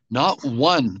you. Not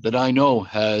one that I know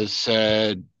has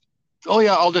said, "Oh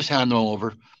yeah, I'll just hand them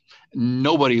over."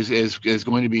 Nobody is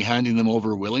going to be handing them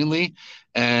over willingly,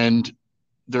 and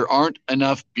there aren't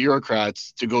enough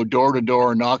bureaucrats to go door to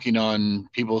door knocking on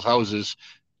people's houses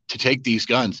to take these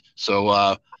guns.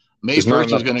 So May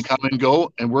 1st is going to come and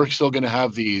go, and we're still going to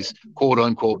have these quote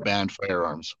unquote banned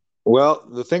firearms. Well,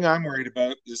 the thing I'm worried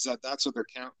about is that that's what they're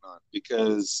counting on,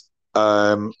 because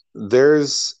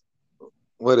there's,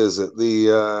 what is it? The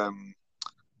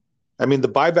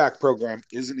buyback program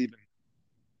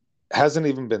hasn't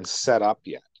even been set up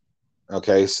yet.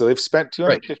 Okay, so they've spent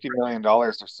 $250 million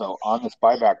or so on this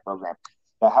buyback program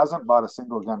that hasn't bought a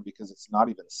single gun because it's not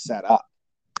even set up.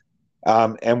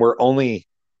 And we're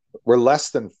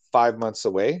less than 5 months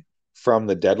away from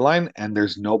the deadline, and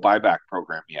there's no buyback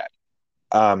program yet.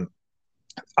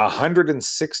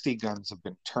 160 guns have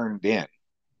been turned in.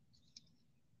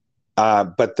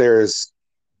 But there's,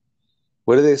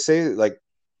 what do they say? Like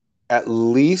at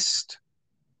least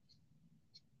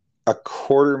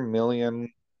 250,000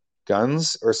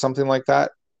 guns or something like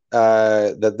that,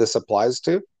 that this applies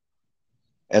to.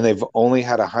 And they've only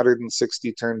had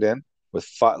 160 turned in with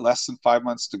less than 5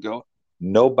 months to go.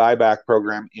 No buyback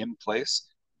program in place.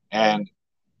 And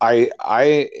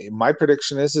my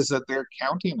prediction is that they're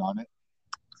counting on it,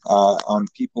 on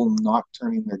people not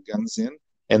turning their guns in,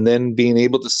 and then being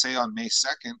able to say on May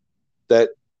 2nd that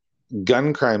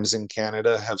gun crimes in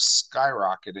Canada have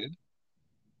skyrocketed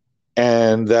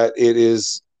and that it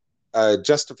is a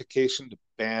justification to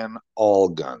ban all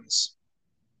guns.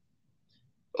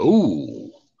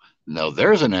 Oh, now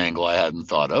there's an angle I hadn't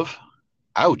thought of.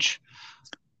 Ouch.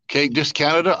 Okay, just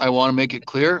Canada, I want to make it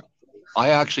clear. I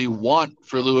actually want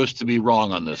for Lewis to be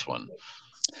wrong on this one.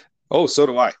 Oh, so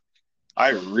do I. I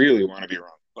really want to be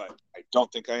wrong, but I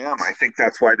don't think I am. I think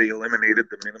that's why they eliminated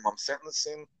the minimum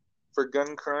sentencing for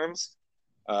gun crimes,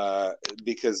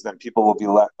 because then people will be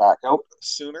let back out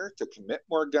sooner to commit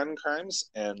more gun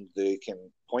crimes, and they can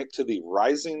point to the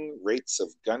rising rates of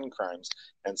gun crimes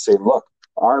and say, look,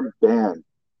 our ban,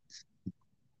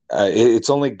 it's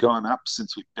only gone up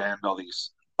since we banned all these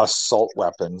assault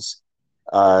weapons.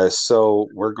 So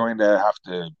we're going to have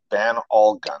to ban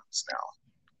all guns now.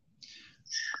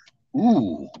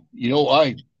 Ooh,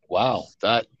 wow,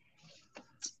 that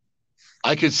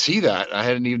I could see that. I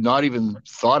hadn't not even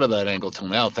thought of that angle till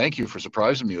now. Thank you for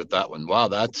surprising me with that one. Wow,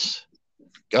 that's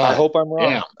God. I hope I'm wrong.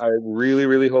 Damn. I really,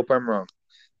 really hope I'm wrong.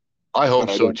 I hope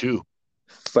so too.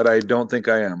 But I don't think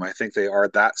I am. I think they are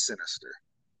that sinister.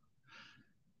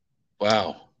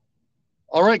 Wow.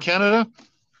 All right, Canada.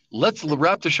 Let's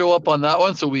wrap the show up on that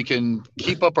one so we can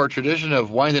keep up our tradition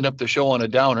of winding up the show on a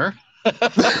downer.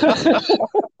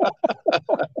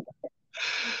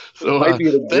 So might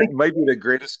be the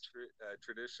greatest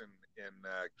tradition in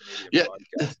Canadian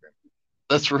podcasting.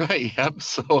 That's right. Yep.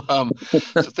 So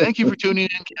thank you for tuning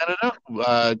in, Canada.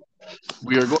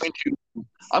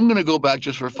 I'm going to go back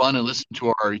just for fun and listen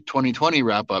to our 2020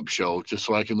 wrap-up show just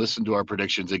so I can listen to our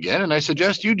predictions again. And I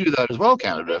suggest you do that as well,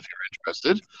 Canada, if you're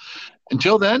interested.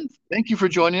 Until then, thank you for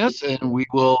joining us, and we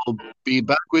will be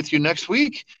back with you next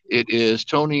week. It is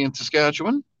Tony in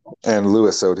Saskatchewan. And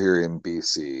Lewis out here in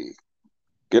BC.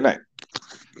 Good night.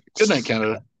 Good night,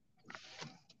 Canada.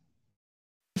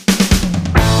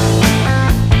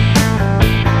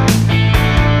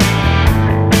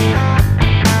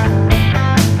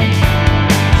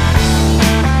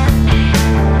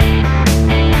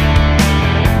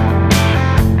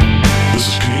 This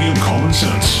is Canadian Common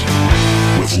Sense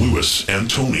with Lewis and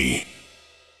Tony.